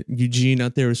doing it. Eugene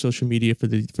out there with social media for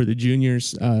the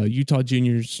juniors. Utah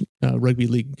Juniors Rugby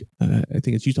League. I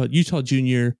think it's Utah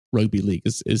Junior Rugby League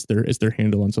is their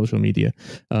handle on social media.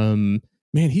 Man,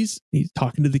 he's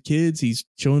talking to the kids. He's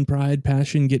showing pride,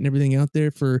 passion, getting everything out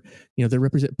there for their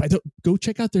represent. Go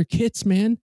check out their kits,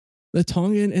 man. The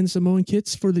Tongan and Samoan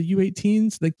kits for the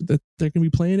U18s that they're going to be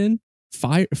playing in.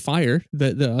 Fire,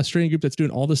 the Australian group that's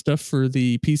doing all the stuff for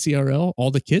the PCRL, all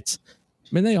the kits.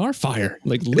 Man, they are fire.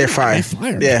 Like, they're fire.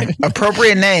 Yeah,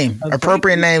 appropriate name.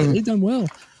 They've done well.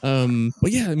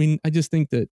 But yeah, I mean, I just think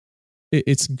that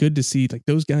it's good to see like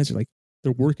those guys are like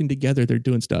they're working together, they're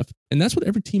doing stuff, and that's what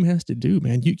every team has to do,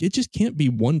 man. It just can't be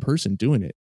one person doing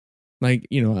it. Like,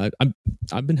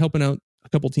 I've been helping out a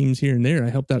couple teams here and there. I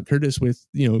helped out Curtis with,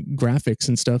 graphics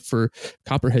and stuff for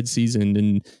Copperhead season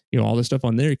and, all the stuff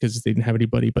on there because they didn't have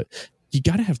anybody. But you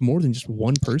got to have more than just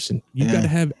one person. You got to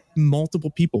have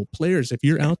multiple people, players. If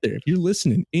you're out there, if you're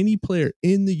listening, any player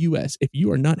in the U.S., if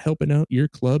you are not helping out your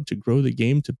club to grow the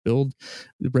game, to build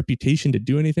the reputation, to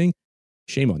do anything,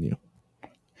 shame on you.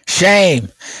 Shame.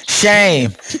 I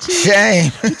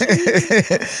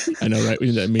know, right?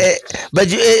 But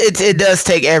it does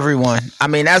take everyone. I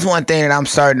mean, that's one thing that I'm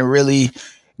starting to really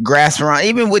grasp around.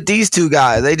 Even with these two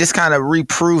guys, they just kind of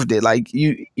reproved it. Like,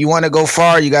 you want to go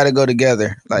far, you got to go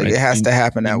together. Like, it has to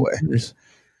happen that way.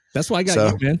 That's why I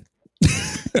got you, man.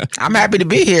 I'm happy to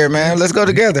be here, man. Let's go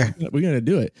together. We're going to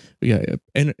do it. We got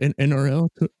NRL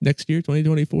next year,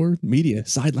 2024, media,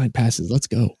 sideline passes. Let's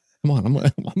go. Come on, I'm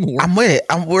with it.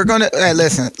 We're gonna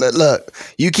listen. Look,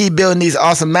 you keep building these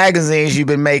awesome magazines you've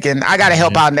been making. I gotta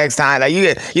help out next time. Like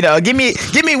you know, give me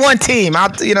one team.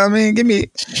 You know what I mean? Give me.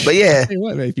 But yeah. Hey,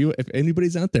 what, man, if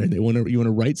anybody's out there, you want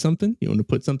to write something, you want to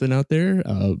put something out there,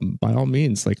 by all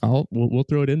means, like we'll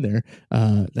throw it in there.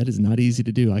 That is not easy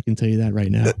to do. I can tell you that right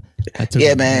now. That took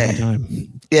a long time.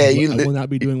 Yeah, I will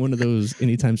not be doing one of those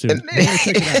anytime soon.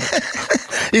 Check it out.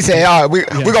 You say, all right, we're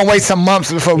going to wait some months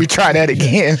before we try that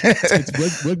again. It's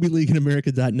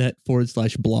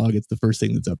rugbyleagueinamerica.net/blog. It's the first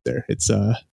thing that's up there. It's,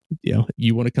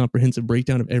 you want a comprehensive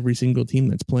breakdown of every single team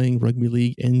that's playing rugby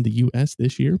league in the U.S.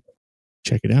 this year?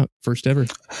 Check it out. First ever.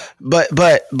 But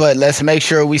let's make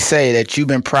sure we say that you've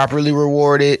been properly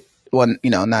rewarded. Well,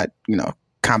 not,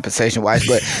 compensation wise,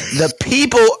 but the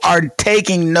people are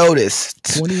taking notice.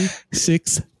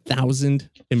 26,000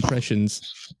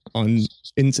 impressions on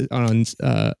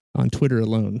Twitter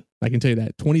alone. I can tell you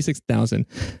that 26,000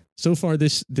 so far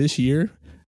this year.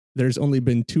 There's only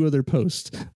been two other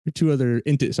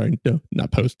entities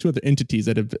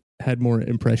that have had more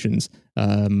impressions,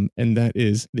 and that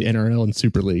is the NRL and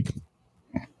Super League.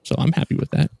 So I'm happy with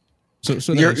that.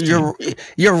 So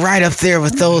you're right up there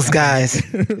with those guys.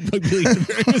 Rugby League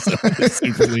America,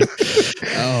 Super League.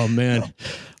 Oh man.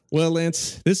 Well,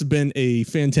 Lance, this has been a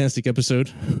fantastic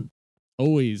episode.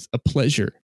 Always a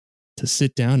pleasure to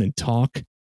sit down and talk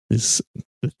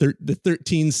the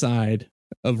 13 side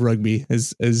of rugby,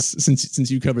 as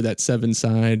since you cover that 7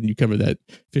 side and you cover that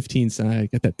 15 side,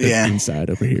 got that 13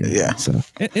 side over here. Yeah. So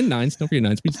and nines, don't forget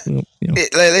nines.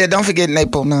 Don't forget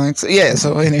April 9th. So, yeah.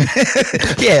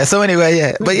 So anyway,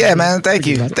 yeah. But yeah, man, thank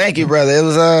you, brother. It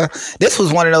was this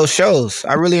was one of those shows.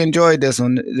 I really enjoyed this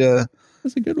one.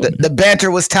 That's a good one. The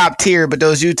banter was top tier, but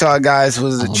those Utah guys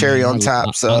was the cherry on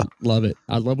top. So I love it.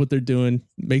 I love what they're doing.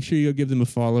 Make sure you go give them a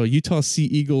follow. Utah Sea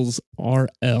Eagles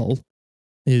RL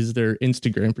is their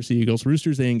Instagram for Sea Eagles.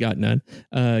 Roosters, they ain't got none.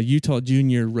 Utah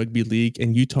Junior Rugby League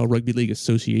and Utah Rugby League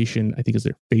Association, I think, is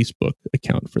their Facebook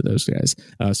account for those guys.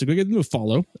 So go give them a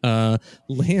follow.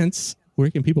 Lance, where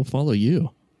can people follow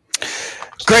you?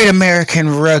 Great American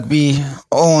Rugby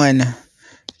on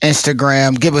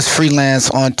Instagram. Give us freelance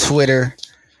on Twitter.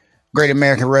 Great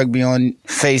American Rugby on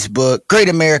Facebook. Great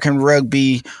American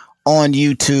Rugby on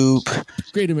YouTube.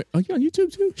 Are you on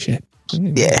YouTube too? Shit.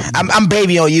 Yeah, I'm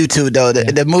baby on YouTube though.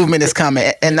 The movement is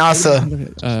coming, and also,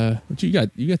 what you got?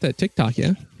 You got that TikTok,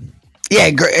 yeah? Yeah,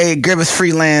 give us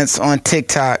freelance on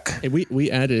TikTok. Hey, we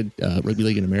added Rugby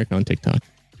League in America on TikTok.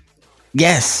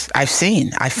 Yes, I've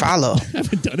seen. I follow. I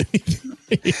haven't done anything.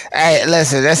 Hey,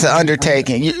 listen, that's an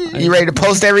undertaking. You ready to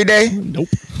post every day? Nope.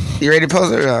 You ready to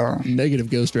post it? Oh. Negative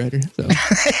ghostwriter. So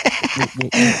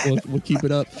we'll keep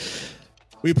it up.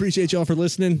 We appreciate y'all for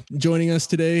listening, joining us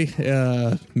today.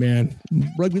 Man,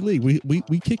 Rugby League,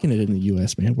 we kicking it in the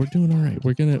U.S., man. We're doing all right.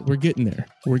 We're getting there.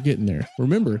 We're getting there.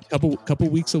 Remember, couple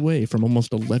weeks away from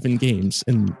almost 11 games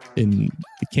in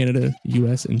Canada,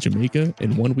 U.S., and Jamaica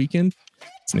in one weekend.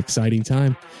 It's an exciting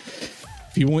time.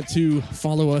 If you want to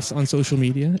follow us on social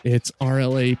media, it's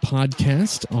RLA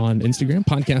Podcast on Instagram,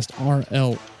 Podcast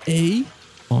RLA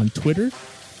on Twitter.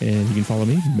 And you can follow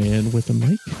me, Man with a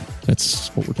Mic.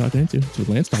 That's what we're talking into. That's what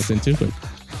Lance talks into. But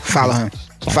follow him.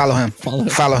 Follow him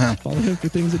for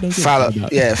things that don't get follow.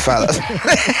 Yeah, follow.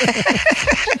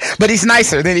 But he's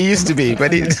nicer than he used to be.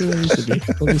 But he's we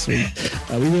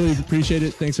really appreciate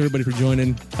it. Thanks everybody for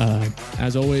joining.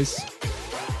 As always,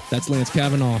 that's Lance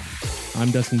Kavanaugh.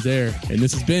 I'm Dustin Zare, and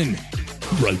this has been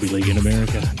Rugby League in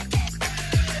America.